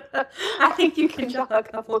mean, I think you can draw a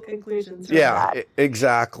couple of conclusions from that.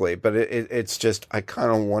 Exactly. But it's just, I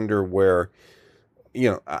kind of wonder where.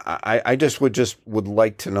 I would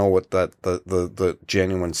like to know what the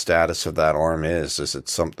genuine status of that arm is. Is it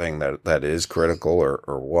something that is critical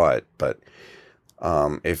or what? But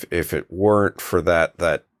if it weren't for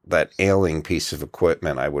that that ailing piece of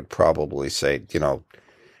equipment, I would probably say,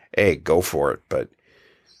 hey, go for it. But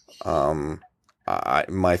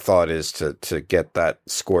my thought is to get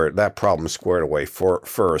that problem squared away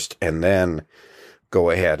first, and then go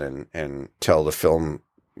ahead and tell the film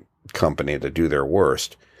company to do their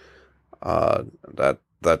worst.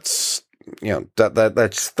 That's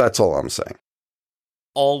all I'm saying.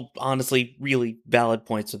 All honestly really valid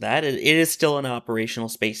points with that. It is still an operational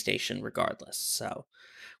space station regardless. So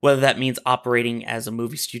whether that means operating as a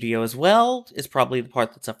movie studio as well is probably the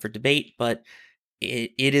part that's up for debate, but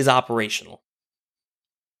it is operational.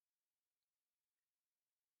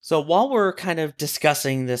 So while we're kind of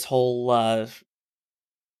discussing this whole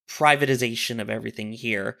privatization of everything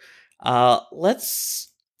here,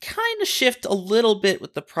 let's kind of shift a little bit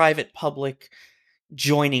with the private-public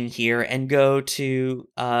joining here and go to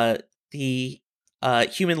the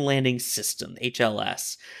Human Landing System,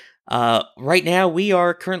 HLS. Right now, we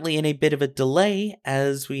are currently in a bit of a delay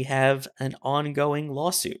as we have an ongoing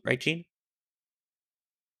lawsuit, right, Gene?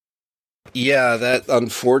 Yeah, that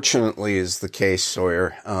unfortunately is the case,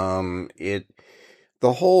 Sawyer.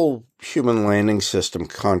 The whole Human Landing System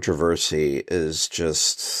controversy is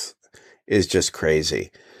just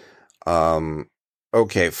crazy.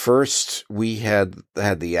 Okay, first we had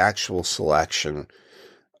the actual selection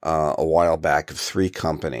a while back of 3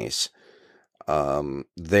 companies. Then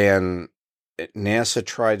NASA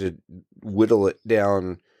tried to whittle it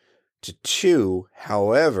down to 2.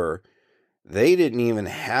 However, they didn't even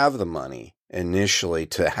have the money initially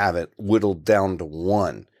to have it whittled down to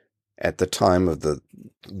 1 at the time of the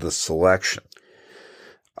selection.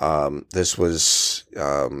 This was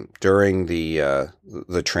during the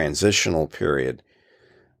transitional period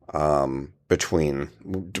between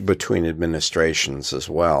administrations as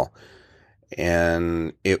well,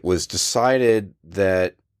 and it was decided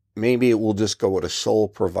that maybe it will just go with a sole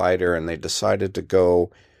provider, and they decided to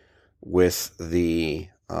go with the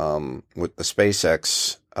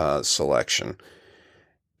SpaceX selection,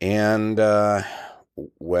 and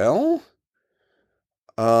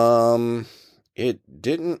it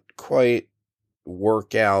didn't quite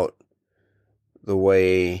work out the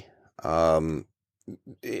way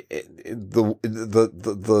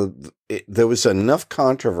there was enough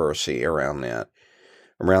controversy around that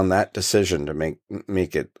decision to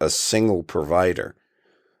make it a single provider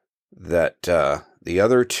that the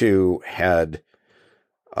other 2 had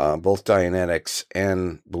both Dianetics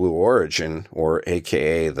and Blue Origin, or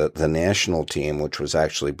AKA the national team, which was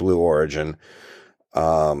actually Blue Origin,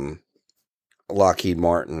 Lockheed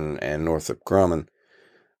Martin and Northrop Grumman,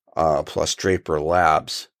 plus Draper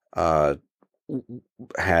Labs,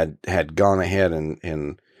 had gone ahead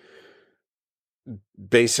and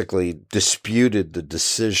basically disputed the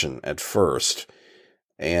decision at first.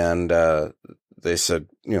 And they said,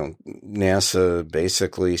 NASA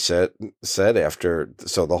basically said after,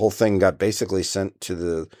 so the whole thing got basically sent to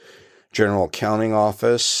the General Accounting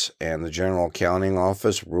Office, and the General Accounting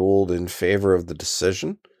Office ruled in favor of the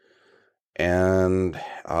decision. And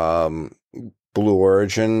Blue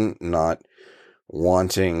Origin, not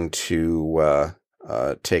wanting to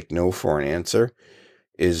take no for an answer,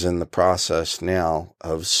 is in the process now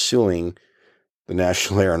of suing the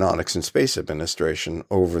National Aeronautics and Space Administration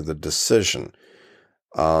over the decision.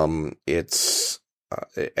 It's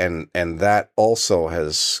and that also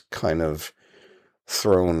has kind of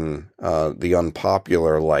thrown the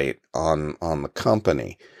unpopular light on the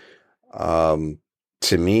company.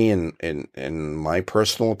 To me, in my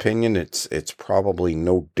personal opinion, it's probably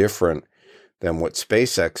no different than what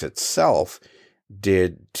SpaceX itself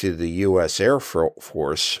did to the U.S. Air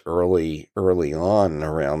Force early on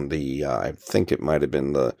around the, I think it might have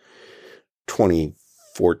been the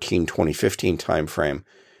 2014, 2015 timeframe,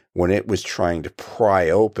 when it was trying to pry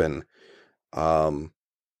open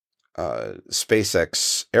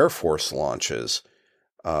SpaceX Air Force launches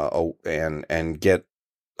and get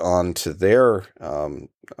onto their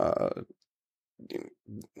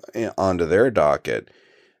docket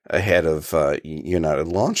ahead of United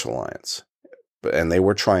Launch Alliance. And they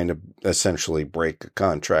were trying to essentially break a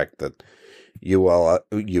contract that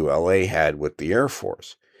ULA had with the Air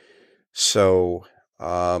Force. So,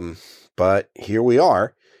 but here we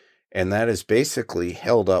are, and that has basically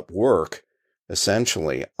held up work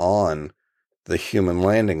essentially on the Human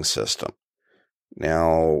Landing System.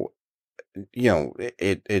 Now,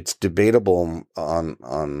 it's debatable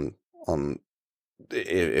on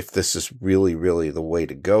if this is really the way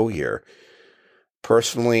to go here.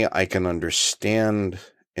 Personally, I can understand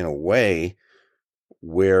in a way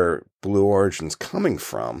where Blue Origin's coming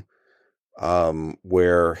from,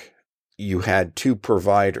 where you had 2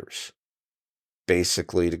 providers,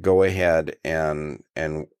 basically to go ahead and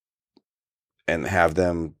have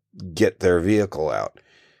them get their vehicle out.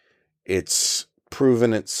 It's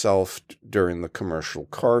proven itself during the commercial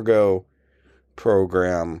cargo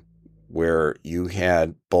program, where you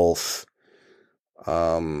had both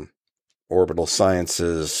Orbital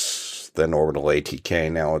Sciences, then Orbital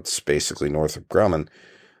ATK, now it's basically Northrop Grumman,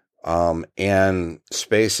 and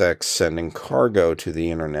SpaceX sending cargo to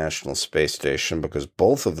the International Space Station, because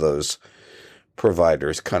both of those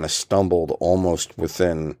providers kind of stumbled almost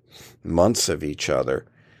within months of each other.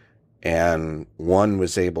 And one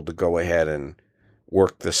was able to go ahead and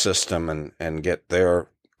work the system and get their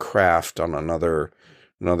craft on another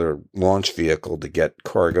launch vehicle to get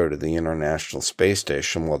cargo to the International Space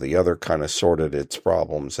Station, while the other kind of sorted its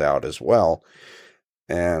problems out as well.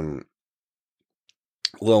 And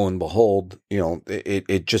lo and behold,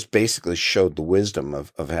 it just basically showed the wisdom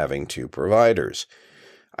of having two providers.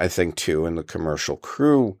 I think, too, in the commercial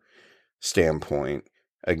crew standpoint,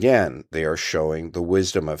 again, they are showing the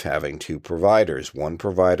wisdom of having two providers. One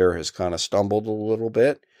provider has kind of stumbled a little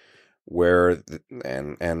bit,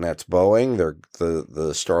 and that's Boeing.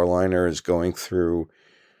 The Starliner is going through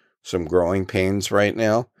some growing pains right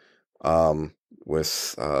now,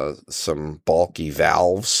 with some bulky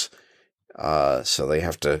valves. So they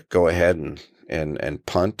have to go ahead and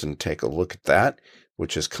punt and take a look at that,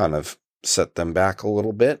 which has kind of set them back a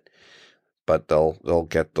little bit. But they'll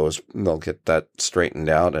get that straightened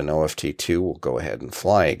out, and OFT-2 will go ahead and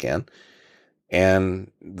fly again.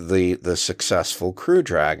 And the successful Crew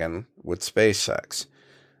Dragon with SpaceX.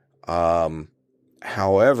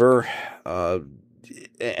 However,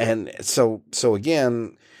 and so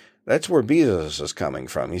again, that's where Bezos is coming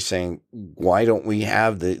from. He's saying, why don't we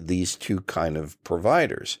have these two kind of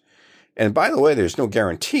providers? And by the way, there's no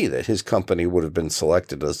guarantee that his company would have been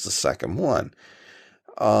selected as the second one.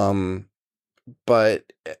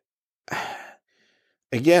 But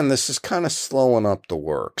again, this is kind of slowing up the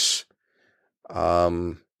works.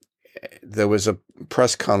 There was a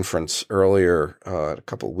press conference earlier, a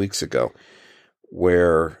couple of weeks ago,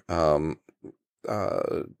 where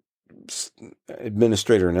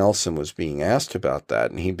Administrator Nelson was being asked about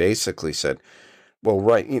that, and he basically said, well,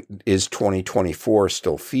 right, is 2024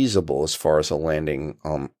 still feasible as far as a landing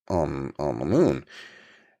on the moon?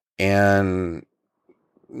 And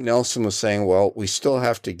Nelson was saying, well, we still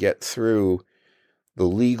have to get through the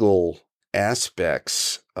legal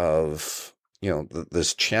aspects of,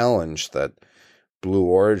 this challenge that Blue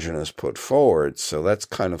Origin has put forward. So that's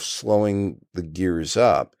kind of slowing the gears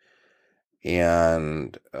up.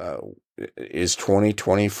 And is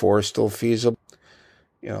 2024 still feasible?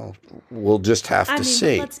 We'll just have to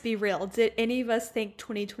see. Let's be real. Did any of us think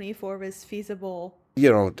 2024 was feasible?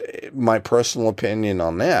 My personal opinion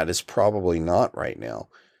on that is probably not right now,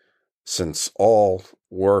 since all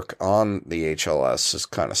work on the HLS has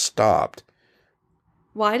kind of stopped.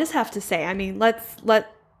 Well, I just have to say,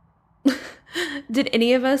 did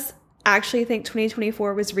any of us actually think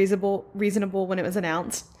 2024 was reasonable when it was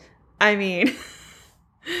announced? We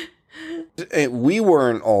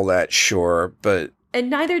weren't all that sure, but... And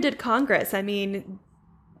neither did Congress.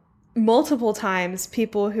 Multiple times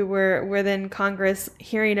people who were in Congress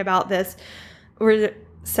hearing about this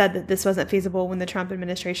said that this wasn't feasible when the Trump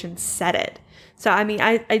administration said it. So,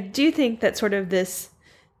 I do think that sort of this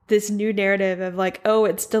new narrative of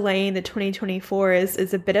it's delaying the 2024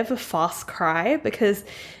 is a bit of a false cry, because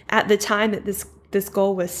at the time that this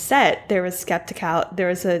goal was set, there was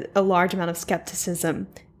a large amount of skepticism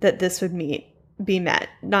that this would be met.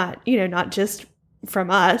 Not just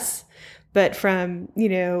from us, but from,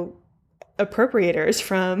 appropriators,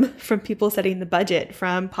 from people setting the budget,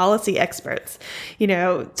 from policy experts.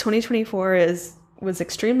 2024 was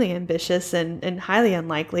extremely ambitious and highly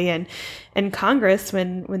unlikely. And Congress,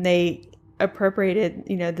 when they appropriated,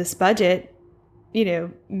 this budget,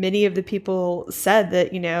 many of the people said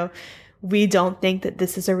that, we don't think that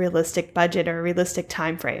this is a realistic budget or a realistic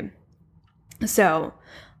time frame. So,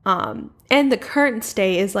 and the current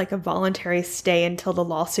stay is like a voluntary stay until the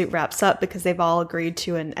lawsuit wraps up, because they've all agreed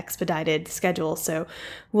to an expedited schedule. So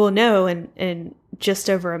we'll know in just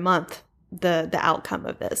over a month the outcome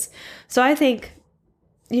of this. So I think,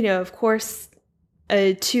 of course,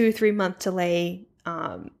 a 2-3 month delay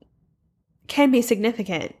can be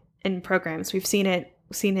significant in programs. We've seen it,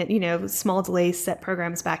 small delays set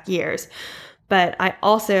programs back years. But I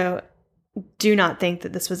also do not think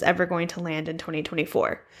that this was ever going to land in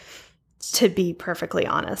 2024. To be perfectly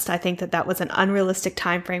honest, I think that was an unrealistic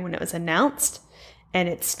time frame when it was announced, and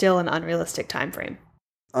it's still an unrealistic time frame.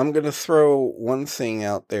 I'm going to throw one thing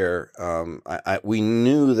out there. We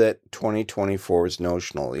knew that 2024 was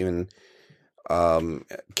notional. Even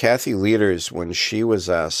Kathy Leaders, when she was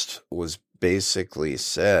asked, was basically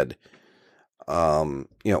said, is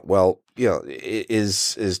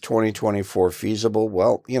 2024 feasible?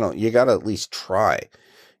 Well, you got to at least try.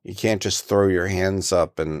 You can't just throw your hands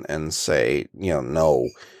up and say, no.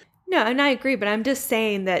 No, and I agree, but I'm just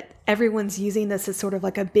saying that everyone's using this as sort of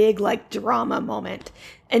like a big drama moment.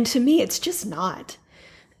 And to me, it's just not.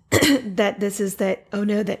 That this is that, oh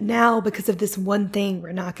no, that now because of this one thing,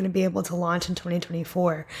 we're not going to be able to launch in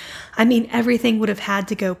 2024. I mean, everything would have had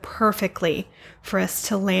to go perfectly for us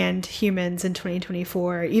to land humans in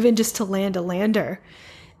 2024, even just to land a lander.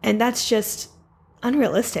 And that's just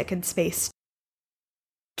unrealistic in space.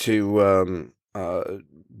 To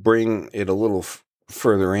bring it a little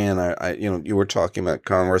further in, you were talking about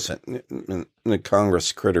Congress and the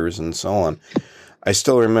Congress critters and so on. I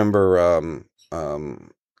still remember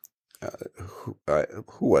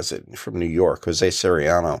who was it from New York? Jose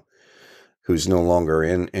Soriano, who's no longer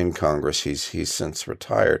in Congress. He's since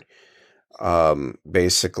retired.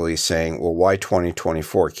 Basically saying, well, why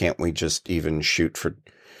 2024? Can't we just even shoot for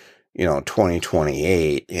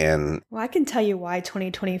 2028? And well, I can tell you why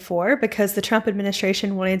 2024, because the Trump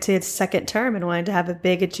administration wanted to its second term and wanted to have a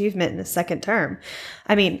big achievement in the second term.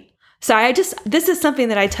 I mean, sorry, this is something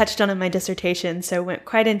that I touched on in my dissertation, so went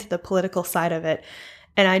quite into the political side of it.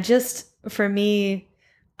 And for me,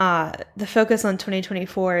 the focus on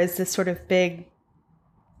 2024 is this sort of big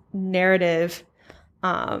narrative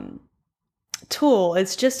tool.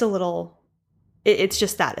 It's just it's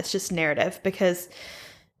just narrative, because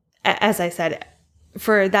as I said,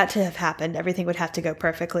 for that to have happened, everything would have to go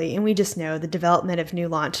perfectly. And we just know the development of new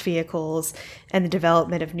launch vehicles and the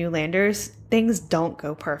development of new landers, things don't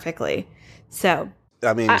go perfectly. So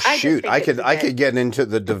I mean, I could get into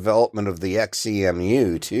the development of the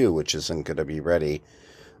XEMU too, which isn't going to be ready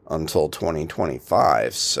until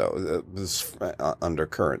 2025. So this under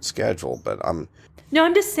current schedule, but I'm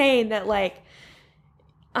just saying that,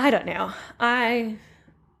 I don't know.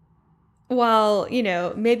 While,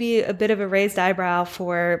 maybe a bit of a raised eyebrow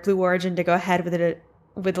for Blue Origin to go ahead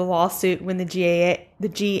with a lawsuit when the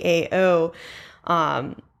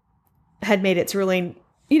GAO had made its ruling,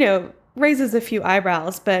 raises a few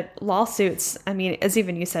eyebrows, but lawsuits, I mean, as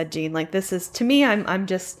even you said, Gene, this is, to me,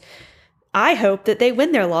 I hope that they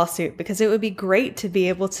win their lawsuit, because it would be great to be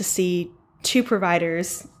able to see two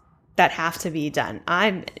providers that have to be done.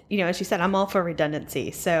 As you said, I'm all for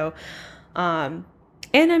redundancy. So, and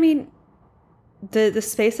I mean, the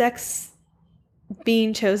SpaceX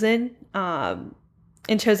being chosen, and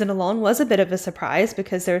chosen alone was a bit of a surprise,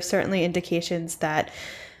 because there are certainly indications that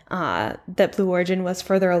Blue Origin was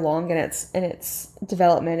further along in its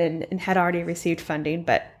development and had already received funding.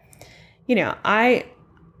 But,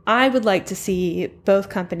 I would like to see both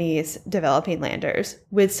companies developing landers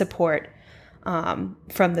with support from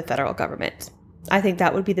the federal government. I think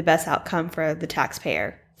that would be the best outcome for the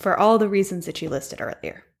taxpayer, for all the reasons that you listed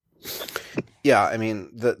earlier. Yeah, I mean,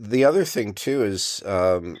 the other thing too is,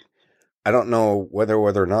 I don't know whether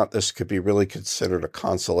or not this could be really considered a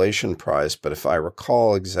consolation prize, but if I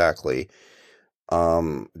recall exactly,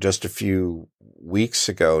 just a few weeks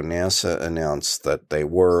ago, NASA announced that they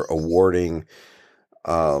were awarding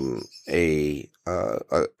a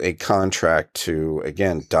contract to,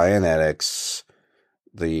 again, Dianetics,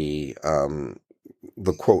 the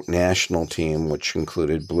quote national team, which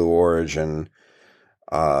included Blue Origin,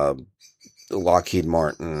 Lockheed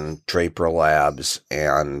Martin, Draper Labs,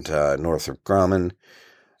 and Northrop Grumman,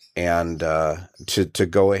 and to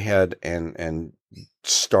go ahead and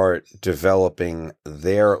start developing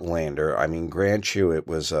their lander. I mean, grant you, it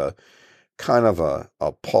was a kind of a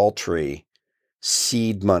paltry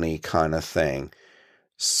seed money kind of thing.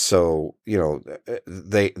 So,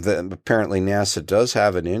 apparently NASA does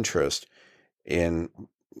have an interest in,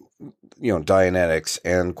 Dianetics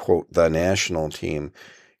and, quote, the national team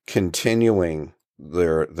continuing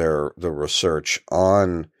the research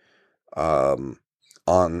on and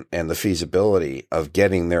the feasibility of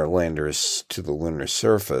getting their landers to the lunar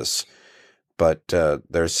surface. But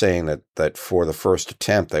they're saying that for the first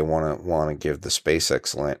attempt, they want to give the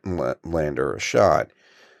SpaceX lander a shot.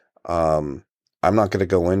 I'm not going to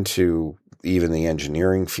go into even the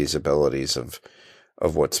engineering feasibilities of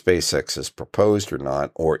what SpaceX has proposed or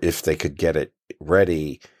not, or if they could get it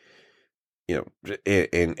ready,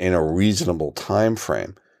 in a reasonable time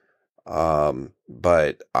frame.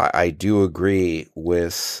 But I do agree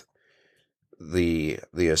with the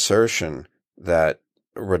assertion that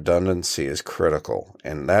redundancy is critical,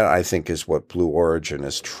 and that, I think, is what Blue Origin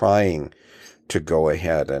is trying to go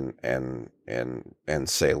ahead and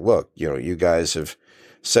say, look, you guys have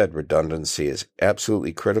said, redundancy is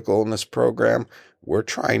absolutely critical in this program. We're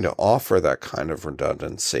trying to offer that kind of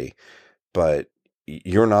redundancy, but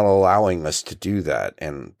you're not allowing us to do that,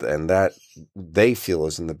 and that they feel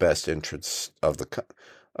is in the best interest of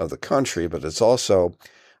the country, but it's also,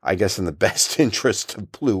 I guess, in the best interest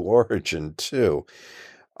of Blue Origin too.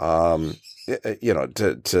 To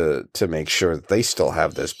make sure that they still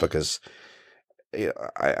have this, because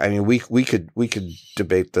I mean, we could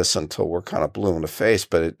debate this until we're kind of blue in the face,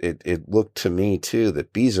 but it looked to me too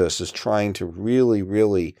that Bezos is trying to really,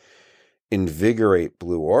 really invigorate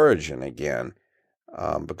Blue Origin again,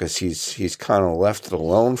 because he's kind of left it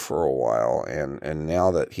alone for a while, and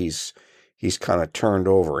now that he's kind of turned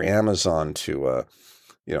over Amazon to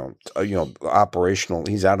operational.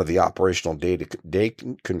 He's out of the operational data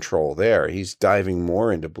control there. He's diving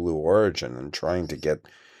more into Blue Origin and trying to get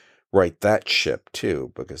right that ship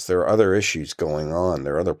too, because there are other issues going on.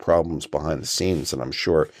 There are other problems behind the scenes, and I'm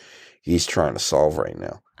sure he's trying to solve right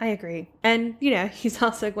now. I agree. And, he's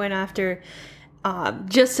also going after,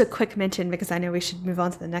 just a quick mention, because I know we should move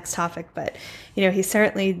on to the next topic, but, he's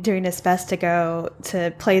certainly doing his best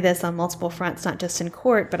to play this on multiple fronts, not just in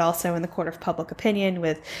court, but also in the court of public opinion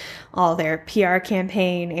with all their PR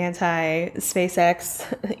campaign,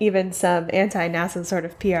 anti-SpaceX, even some anti-NASA sort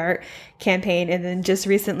of PR campaign, and then just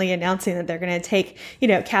recently announcing that they're going to take,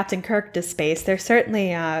 Captain Kirk to space. They're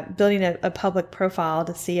certainly building a public profile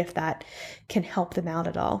to see if that can help them out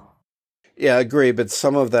at all. Yeah, I agree, but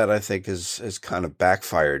some of that I think is kind of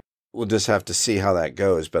backfired. We'll just have to see how that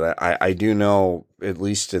goes. But I do know, at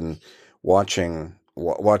least in watching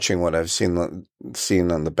what I've seen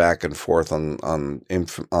on the back and forth on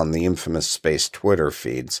the infamous space Twitter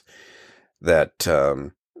feeds, that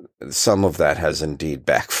some of that has indeed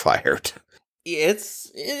backfired.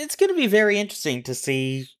 It's going to be very interesting to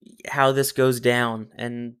see how this goes down,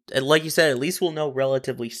 and like you said, at least we'll know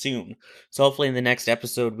relatively soon. So hopefully in the next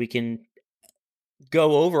episode we can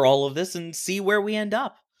go over all of this and see where we end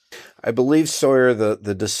up. I believe, Sawyer,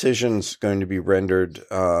 the decision's going to be rendered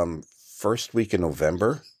first week in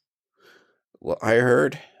November, I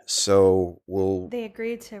heard. So they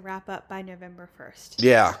agreed to wrap up by November 1st.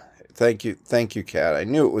 Yeah. Thank you, Kat. I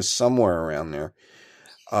knew it was somewhere around there.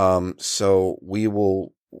 So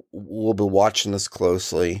we'll be watching this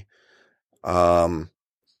closely. And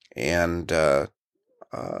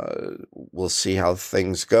we'll see how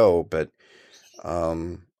things go, but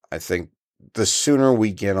I think the sooner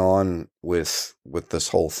we get on with this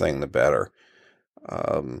whole thing, the better.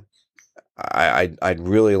 I'd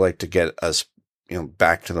really like to get us,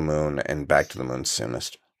 back to the moon, and back to the moon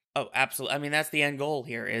soonest. Oh, absolutely. I mean, that's the end goal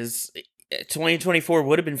here. Is 2024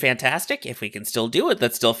 would have been fantastic. If we can still do it,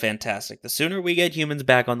 that's still fantastic. The sooner we get humans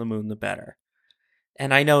back on the moon, the better.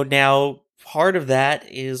 And I know now part of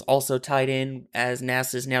that is also tied in as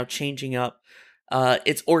NASA is now changing up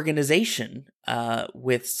its organization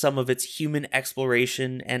with some of its Human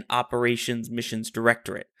Exploration and Operations Missions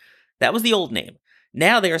Directorate. That was the old name.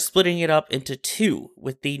 Now they are splitting it up into two,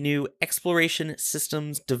 with the new Exploration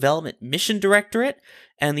Systems Development Mission Directorate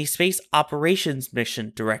and the Space Operations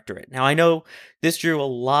Mission Directorate. Now I know this drew a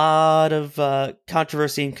lot of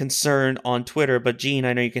controversy and concern on Twitter, but Gene,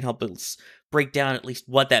 I know you can help us break down at least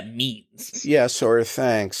what that means. Yeah, Sawyer,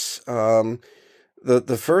 thanks.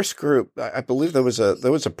 The first group, I believe there was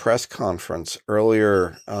a press conference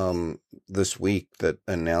earlier this week that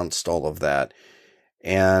announced all of that,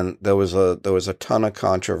 and there was a ton of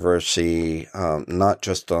controversy, not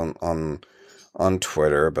just on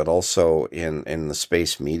Twitter, but also in the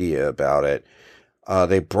space media about it.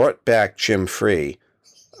 They brought back Jim Free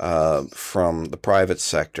from the private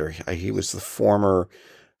sector. He was the former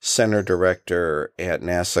center director at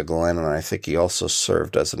NASA Glenn, and I think he also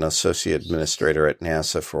served as an associate administrator at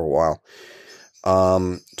NASA for a while,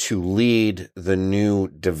 to lead the new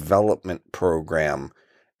development program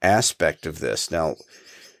aspect of this. Now,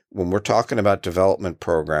 when we're talking about development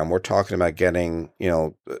program, we're talking about getting,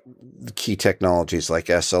 the key technologies like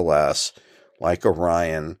SLS, like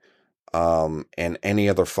Orion, and any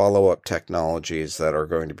other follow-up technologies that are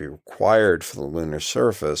going to be required for the lunar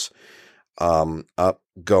surface, up,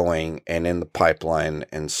 going, and in the pipeline,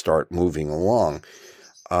 and start moving along.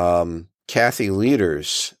 Kathy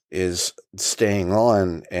Leaders is staying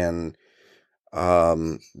on, and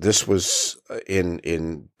this was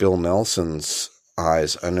in Bill Nelson's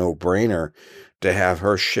eyes a no-brainer to have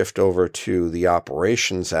her shift over to the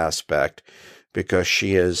operations aspect, because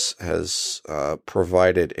she has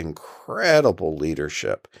provided incredible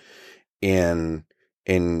leadership in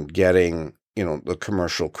getting the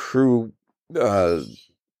commercial crew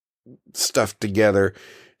stuff together.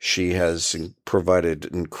 She has provided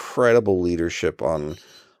incredible leadership on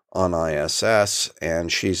ISS,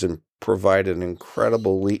 and she's provided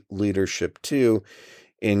incredible leadership too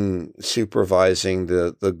in supervising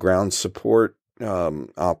the ground support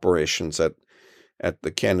operations at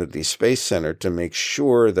the Kennedy Space Center to make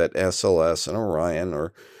sure that SLS and Orion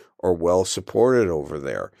are well supported over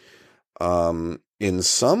there. In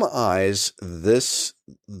some eyes, this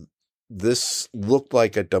looked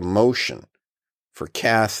like a demotion for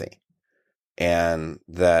Kathy, and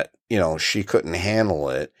that, she couldn't handle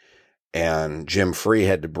it, and Jim Free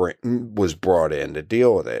was brought in to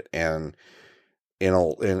deal with it. And in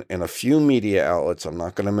a few media outlets, I'm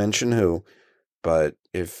not going to mention who, but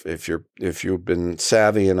if you've been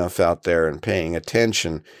savvy enough out there and paying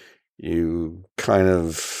attention, you kind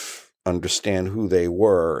of understand who they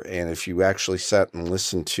were. And if you actually sat and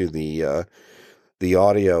listened to the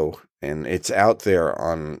audio, and it's out there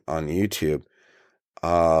on YouTube,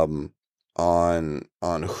 on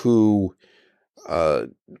who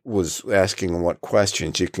was asking what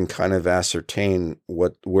questions, you can kind of ascertain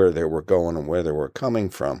where they were going and where they were coming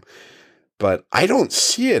from. But I don't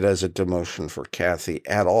see it as a demotion for Kathy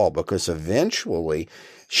at all, because eventually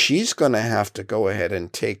she's going to have to go ahead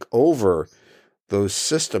and take over those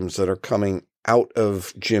systems that are coming out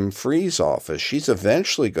of Jim Free's office. She's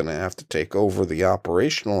eventually going to have to take over the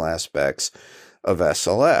operational aspects of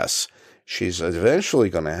SLS. She's eventually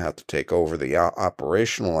going to have to take over the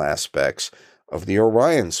operational aspects of the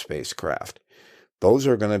Orion spacecraft. Those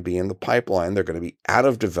are going to be in the pipeline. They're going to be out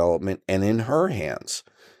of development and in her hands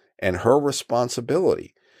and her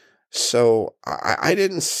responsibility. So I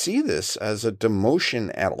didn't see this as a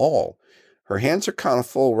demotion at all. Her hands are kind of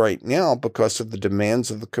full right now because of the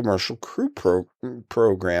demands of the Commercial Crew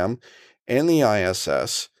program and the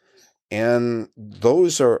ISS. And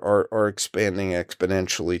those are expanding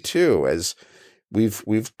exponentially too, as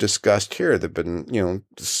we've discussed here. There've been,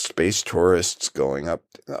 space tourists going up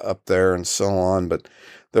there and so on, but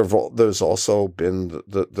there's also been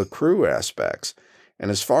the crew aspects. And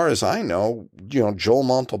as far as I know, Joel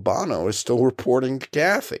Montalbano is still reporting to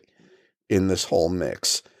Kathy in this whole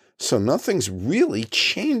mix. So nothing's really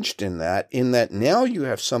changed in that now you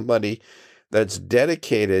have somebody that's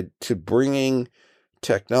dedicated to bringing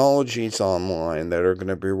technologies online that are going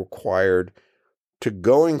to be required to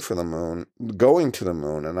going to the moon.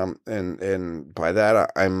 And by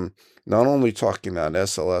that, I'm not only talking about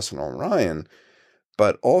SLS and Orion,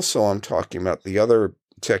 but also I'm talking about the other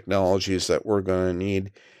technologies that we're going to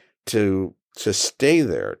need to stay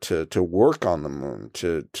there, to work on the moon,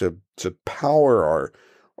 to power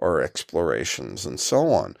our explorations and so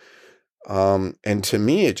on. And to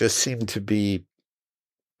me, it just seemed to be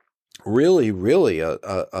really, really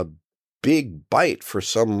a big bite for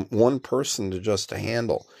one person to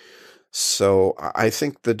handle. So I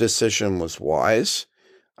think the decision was wise.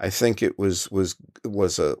 I think it was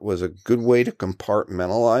a good way to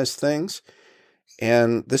compartmentalize things.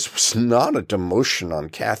 And this was not a demotion on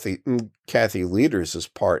Kathy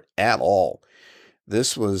Lueders' part at all.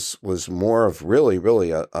 This was more of really,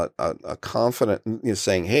 really a confident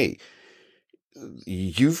saying, hey,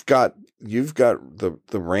 you've got the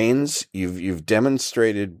reins. You've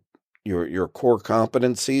demonstrated your core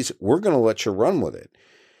competencies. We're going to let you run with it.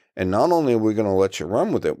 And not only are we going to let you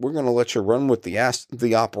run with it, we're going to let you run with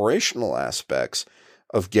the operational aspects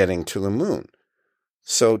of getting to the moon.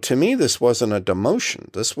 So to me, this wasn't a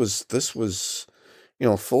demotion. This was,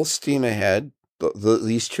 full steam ahead.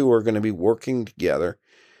 These two are going to be working together,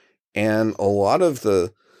 and a lot of and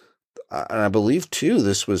I believe too,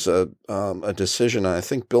 this was a decision. I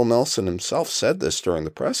think Bill Nelson himself said this during the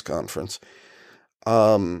press conference.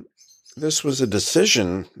 This was a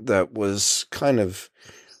decision that was kind of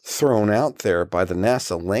thrown out there by the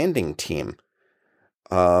NASA landing team.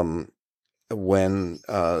 When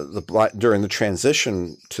during the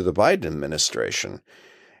transition to the Biden administration,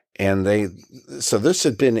 and so this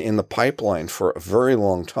had been in the pipeline for a very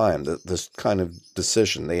long time. This kind of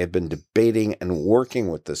decision, they had been debating and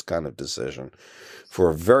working with this kind of decision for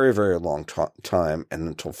a very, very long time, and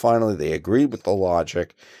until finally they agreed with the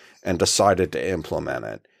logic and decided to implement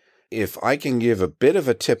it. If I can give a bit of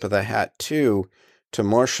a tip of the hat too to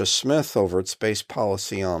Marcia Smith over at Space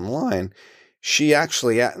Policy Online. She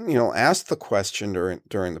actually, asked the question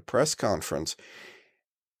during the press conference.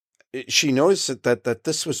 She noticed that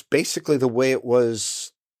this was basically the way it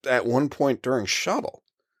was at one point during Shuttle.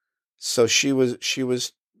 So she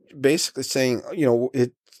was basically saying,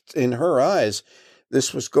 in her eyes,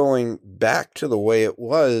 this was going back to the way it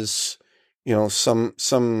was, some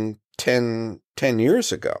 10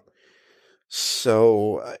 years ago.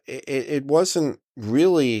 So it wasn't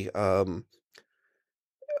really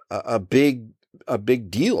a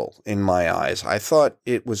big deal in my eyes. I thought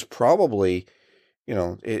it was probably,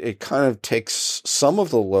 it kind of takes some of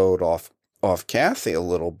the load off Kathy a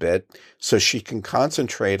little bit, so she can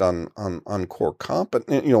concentrate on core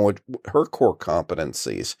her core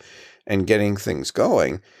competencies and getting things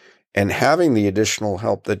going, and having the additional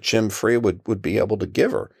help that Jim Free would be able to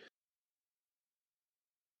give her.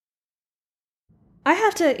 I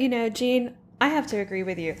have to, Gene, I have to agree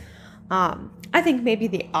with you. I think maybe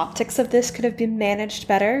the optics of this could have been managed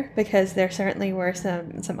better, because there certainly were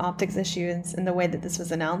some optics issues in the way that this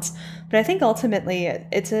was announced. But I think ultimately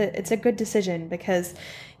it's a good decision, because,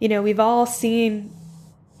 we've all seen,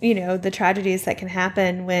 the tragedies that can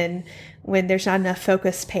happen when there's not enough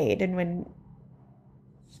focus paid, and when,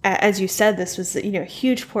 as you said, this was, a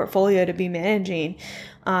huge portfolio to be managing,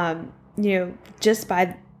 just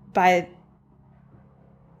by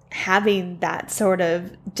having that sort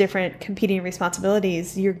of different competing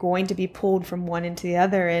responsibilities, you're going to be pulled from one into the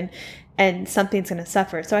other, and something's going to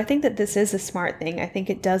suffer. So I think that this is a smart thing. I think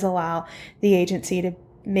it does allow the agency to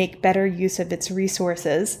make better use of its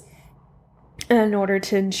resources in order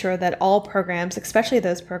to ensure that all programs, especially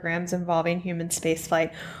those programs involving human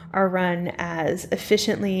spaceflight, are run as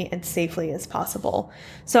efficiently and safely as possible.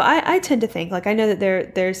 So I tend to think, I know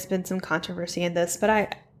that there's been some controversy in this,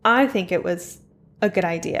 but I think it was a good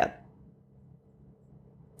idea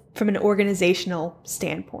from an organizational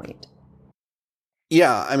standpoint.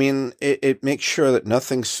 Yeah, I mean, it makes sure that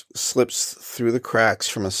nothing slips through the cracks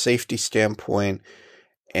from a safety standpoint,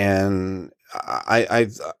 and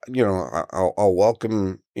I'll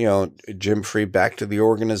welcome Jim Free back to the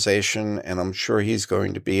organization, and I'm sure he's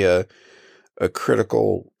going to be a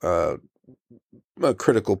critical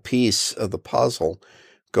piece of the puzzle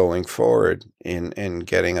going forward in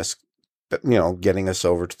getting us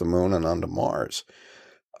over to the moon and onto Mars.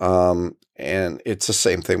 And it's the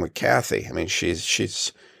same thing with Kathy. I mean, she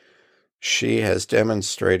has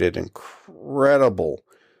demonstrated incredible,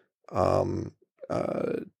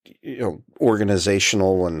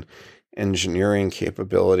 organizational and engineering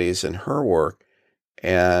capabilities in her work.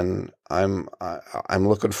 And I'm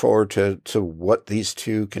looking forward to what these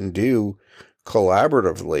two can do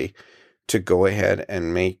collaboratively to go ahead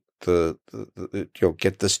and make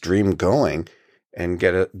get this dream going and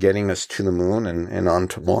getting us to the moon and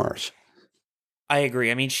onto Mars. I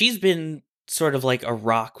agree. I mean, she's been sort of like a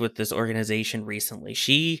rock with this organization recently.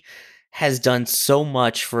 She has done so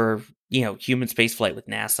much for, human spaceflight with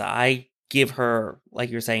NASA. I give her,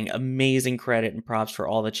 like you're saying, amazing credit and props for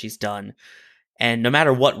all that she's done. And no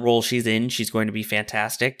matter what role she's in, she's going to be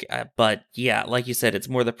fantastic. But yeah, like you said, it's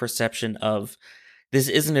more the perception of this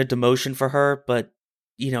isn't a demotion for her, but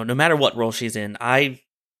no matter what role she's in, I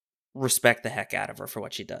respect the heck out of her for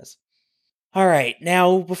what she does. All right,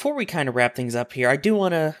 now, before we kind of wrap things up here, I do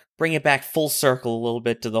want to bring it back full circle a little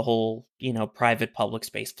bit to the whole, private-public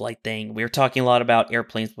spaceflight thing. We were talking a lot about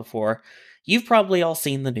airplanes before. You've probably all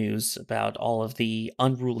seen the news about all of the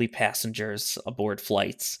unruly passengers aboard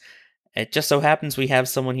flights. It just so happens we have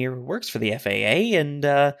someone here who works for the FAA, and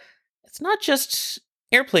it's not just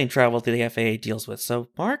airplane travel that the FAA deals with. So,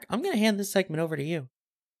 Mark, I'm going to hand this segment over to you.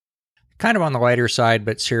 Kind of on the lighter side,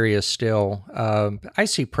 but serious still. I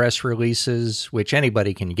see press releases, which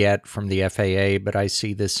anybody can get from the FAA, but I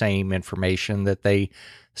see the same information that they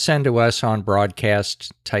send to us on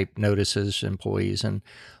broadcast type notices, employees. And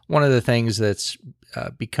one of the things that's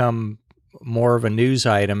become more of a news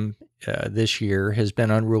item this year has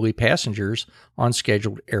been unruly passengers on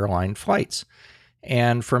scheduled airline flights.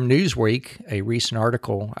 And from Newsweek, a recent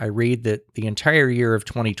article, I read that the entire year of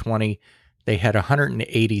 2020, they had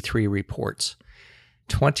 183 reports.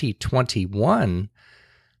 2021,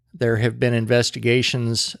 there have been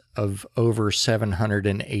investigations of over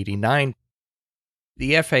 789.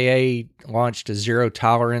 The FAA launched a zero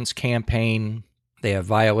tolerance campaign. They have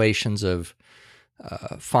violations of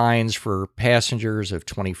fines for passengers of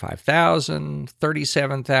 $25,000,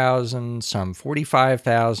 $37,000, some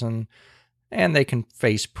 $45,000, and they can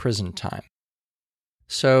face prison time.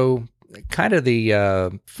 So kind of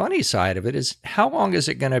the funny side of it is, how long is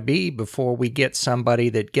it going to be before we get somebody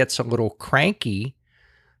that gets a little cranky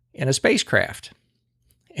in a spacecraft?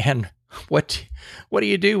 And what do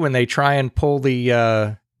you do when they try and pull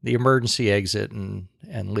the emergency exit and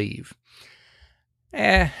leave?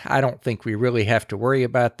 I don't think we really have to worry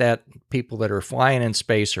about that. People that are flying in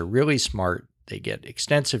space are really smart. They get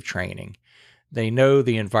extensive training. They know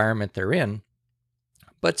the environment they're in.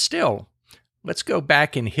 But still, let's go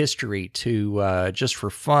back in history to, just for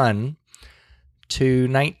fun, to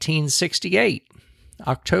 1968.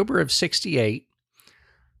 October of 68,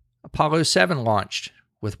 Apollo 7 launched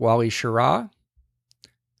with Wally Schirra.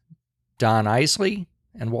 Don Isley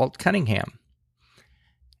and Walt Cunningham.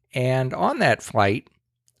 And on that flight,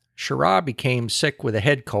 Schirra became sick with a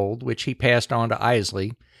head cold, which he passed on to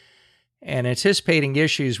Isley. And anticipating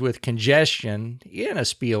issues with congestion in a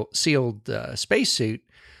sealed spacesuit,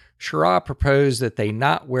 Schirra proposed that they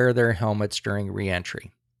not wear their helmets during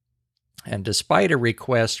reentry. And despite a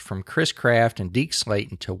request from Chris Kraft and Deke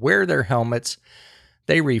Slayton to wear their helmets,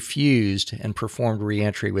 they refused and performed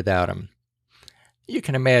reentry without them. You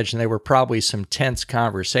can imagine there were probably some tense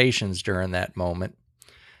conversations during that moment.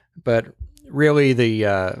 But really,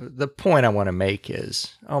 the point I want to make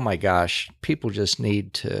is, oh my gosh, people just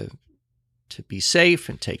need to be safe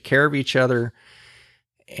and take care of each other.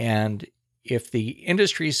 And if the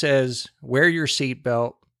industry says, wear your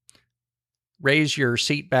seatbelt, raise your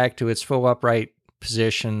seat back to its full upright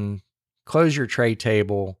position, close your tray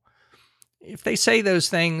table, if they say those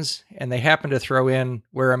things and they happen to throw in,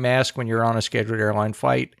 wear a mask when you're on a scheduled airline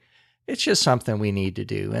flight, it's just something we need to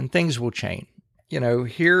do, and things will change.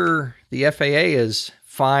 Here the FAA has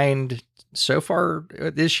fined so far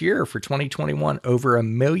this year for 2021, over $1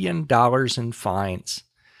 million in fines.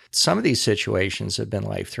 Some of these situations have been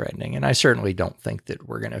life-threatening, and I certainly don't think that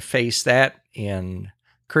we're going to face that in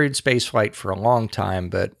crewed spaceflight for a long time,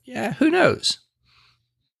 but yeah, who knows?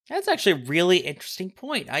 That's actually a really interesting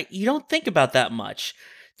point. You don't think about that much.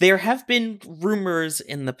 There have been rumors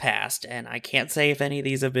in the past, and I can't say if any of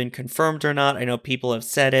these have been confirmed or not. I know people have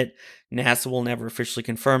said it. NASA will never officially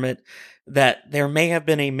confirm it, that there may have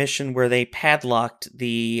been a mission where they padlocked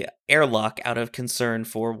the airlock out of concern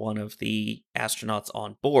for one of the astronauts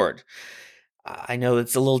on board. I know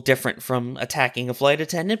it's a little different from attacking a flight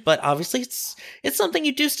attendant, but obviously it's something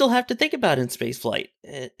you do still have to think about in spaceflight,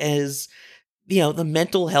 as the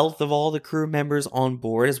mental health of all the crew members on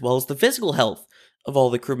board, as well as the physical health of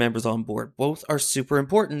all the crew members on board. Both are super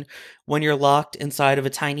important when you're locked inside of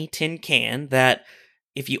a tiny tin can that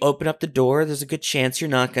if you open up the door, there's a good chance you're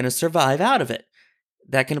not going to survive out of it.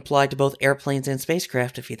 That can apply to both airplanes and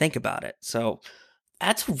spacecraft if you think about it. So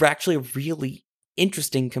that's actually a really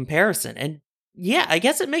interesting comparison. And yeah, I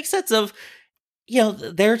guess it makes sense of,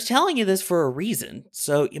 they're telling you this for a reason.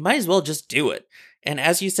 So you might as well just do it. And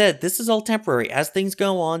as you said, this is all temporary. As things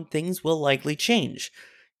go on, things will likely change.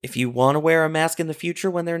 If you want to wear a mask in the future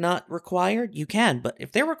when they're not required, you can. But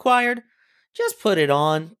if they're required, just put it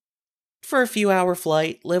on for a few-hour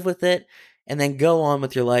flight, live with it, and then go on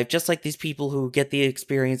with your life. Just like these people who get the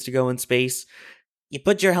experience to go in space. You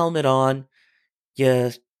put your helmet on,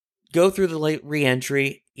 you go through the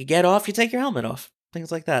re-entry, you get off, you take your helmet off.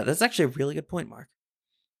 Things like that. That's actually a really good point, Mark.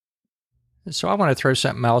 So I want to throw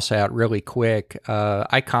something else out really quick.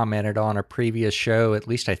 I commented on a previous show, at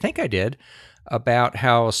least I think I did, about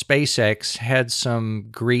how SpaceX had some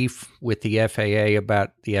grief with the FAA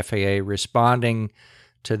about the FAA responding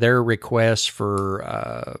to their requests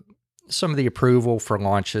for some of the approval for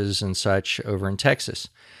launches and such over in Texas.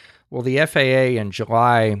 Well, the FAA in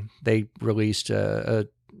July, they released a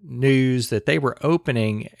news that they were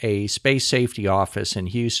opening a space safety office in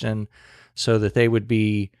Houston so that they would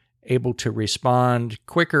be able to respond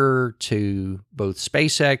quicker to both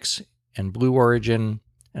SpaceX and Blue Origin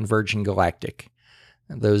and Virgin Galactic.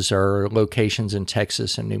 And those are locations in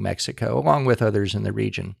Texas and New Mexico, along with others in the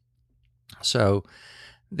region. So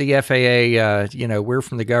the FAA, we're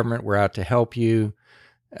from the government, we're out to help you.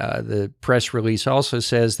 The press release also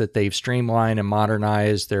says that they've streamlined and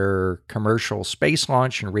modernized their commercial space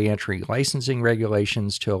launch and reentry licensing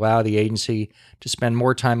regulations to allow the agency to spend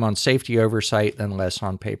more time on safety oversight than less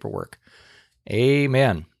on paperwork.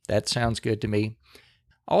 Amen. That sounds good to me.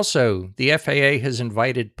 Also, the FAA has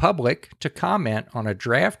invited public to comment on a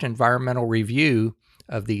draft environmental review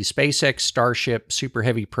of the SpaceX Starship Super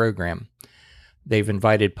Heavy program. They've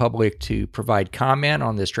invited public to provide comment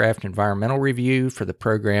on this draft environmental review for the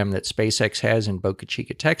program that SpaceX has in Boca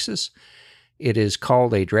Chica, Texas. It is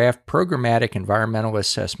called a draft programmatic environmental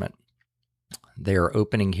assessment. They are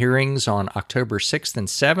opening hearings on October 6th and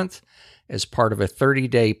 7th as part of a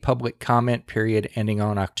 30-day public comment period ending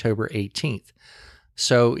on October 18th.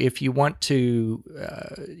 So if you want to,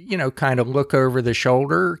 kind of look over the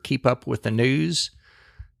shoulder, keep up with the news,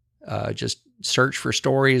 just search for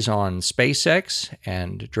stories on SpaceX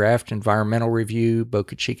and Draft Environmental Review,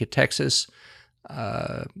 Boca Chica, Texas.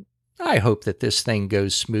 I hope that this thing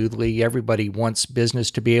goes smoothly. Everybody wants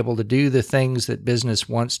business to be able to do the things that business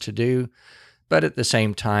wants to do, but at the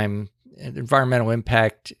same time, environmental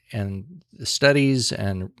impact and the studies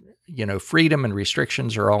and, freedom and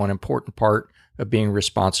restrictions are all an important part of being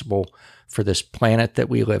responsible for this planet that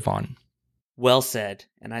we live on. Well said,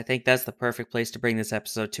 and I think that's the perfect place to bring this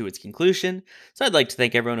episode to its conclusion. So I'd like to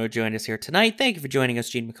thank everyone who joined us here tonight. Thank you for joining us,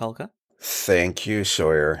 Gene Mikulka. Thank you,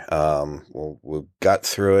 Sawyer. We got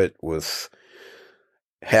through it with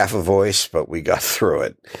half a voice, but we got through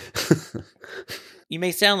it. You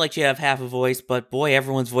may sound like you have half a voice, but boy,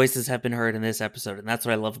 everyone's voices have been heard in this episode, and that's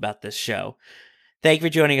what I love about this show. Thank you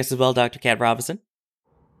for joining us as well, Dr. Kat Robinson.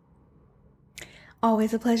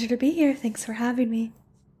 Always a pleasure to be here. Thanks for having me.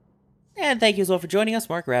 And thank you as well for joining us,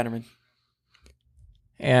 Mark Ratterman.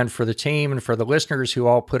 And for the team and for the listeners who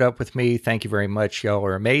all put up with me, thank you very much. Y'all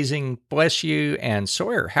are amazing. Bless you. And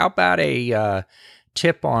Sawyer, how about a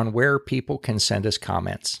tip on where people can send us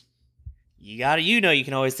comments? You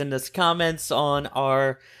can always send us comments on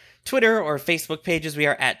our Twitter or Facebook pages. We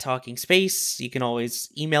are at Talking Space. You can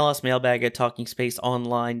always email us,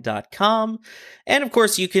 mailbag@talkingspaceonline.com. And of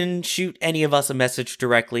course, you can shoot any of us a message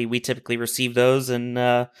directly. We typically receive those,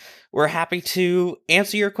 and we're happy to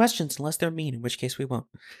answer your questions, unless they're mean, in which case we won't.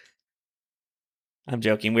 I'm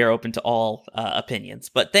joking. We are open to all opinions.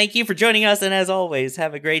 But thank you for joining us, and as always,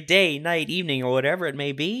 have a great day, night, evening, or whatever it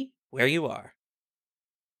may be, where you are.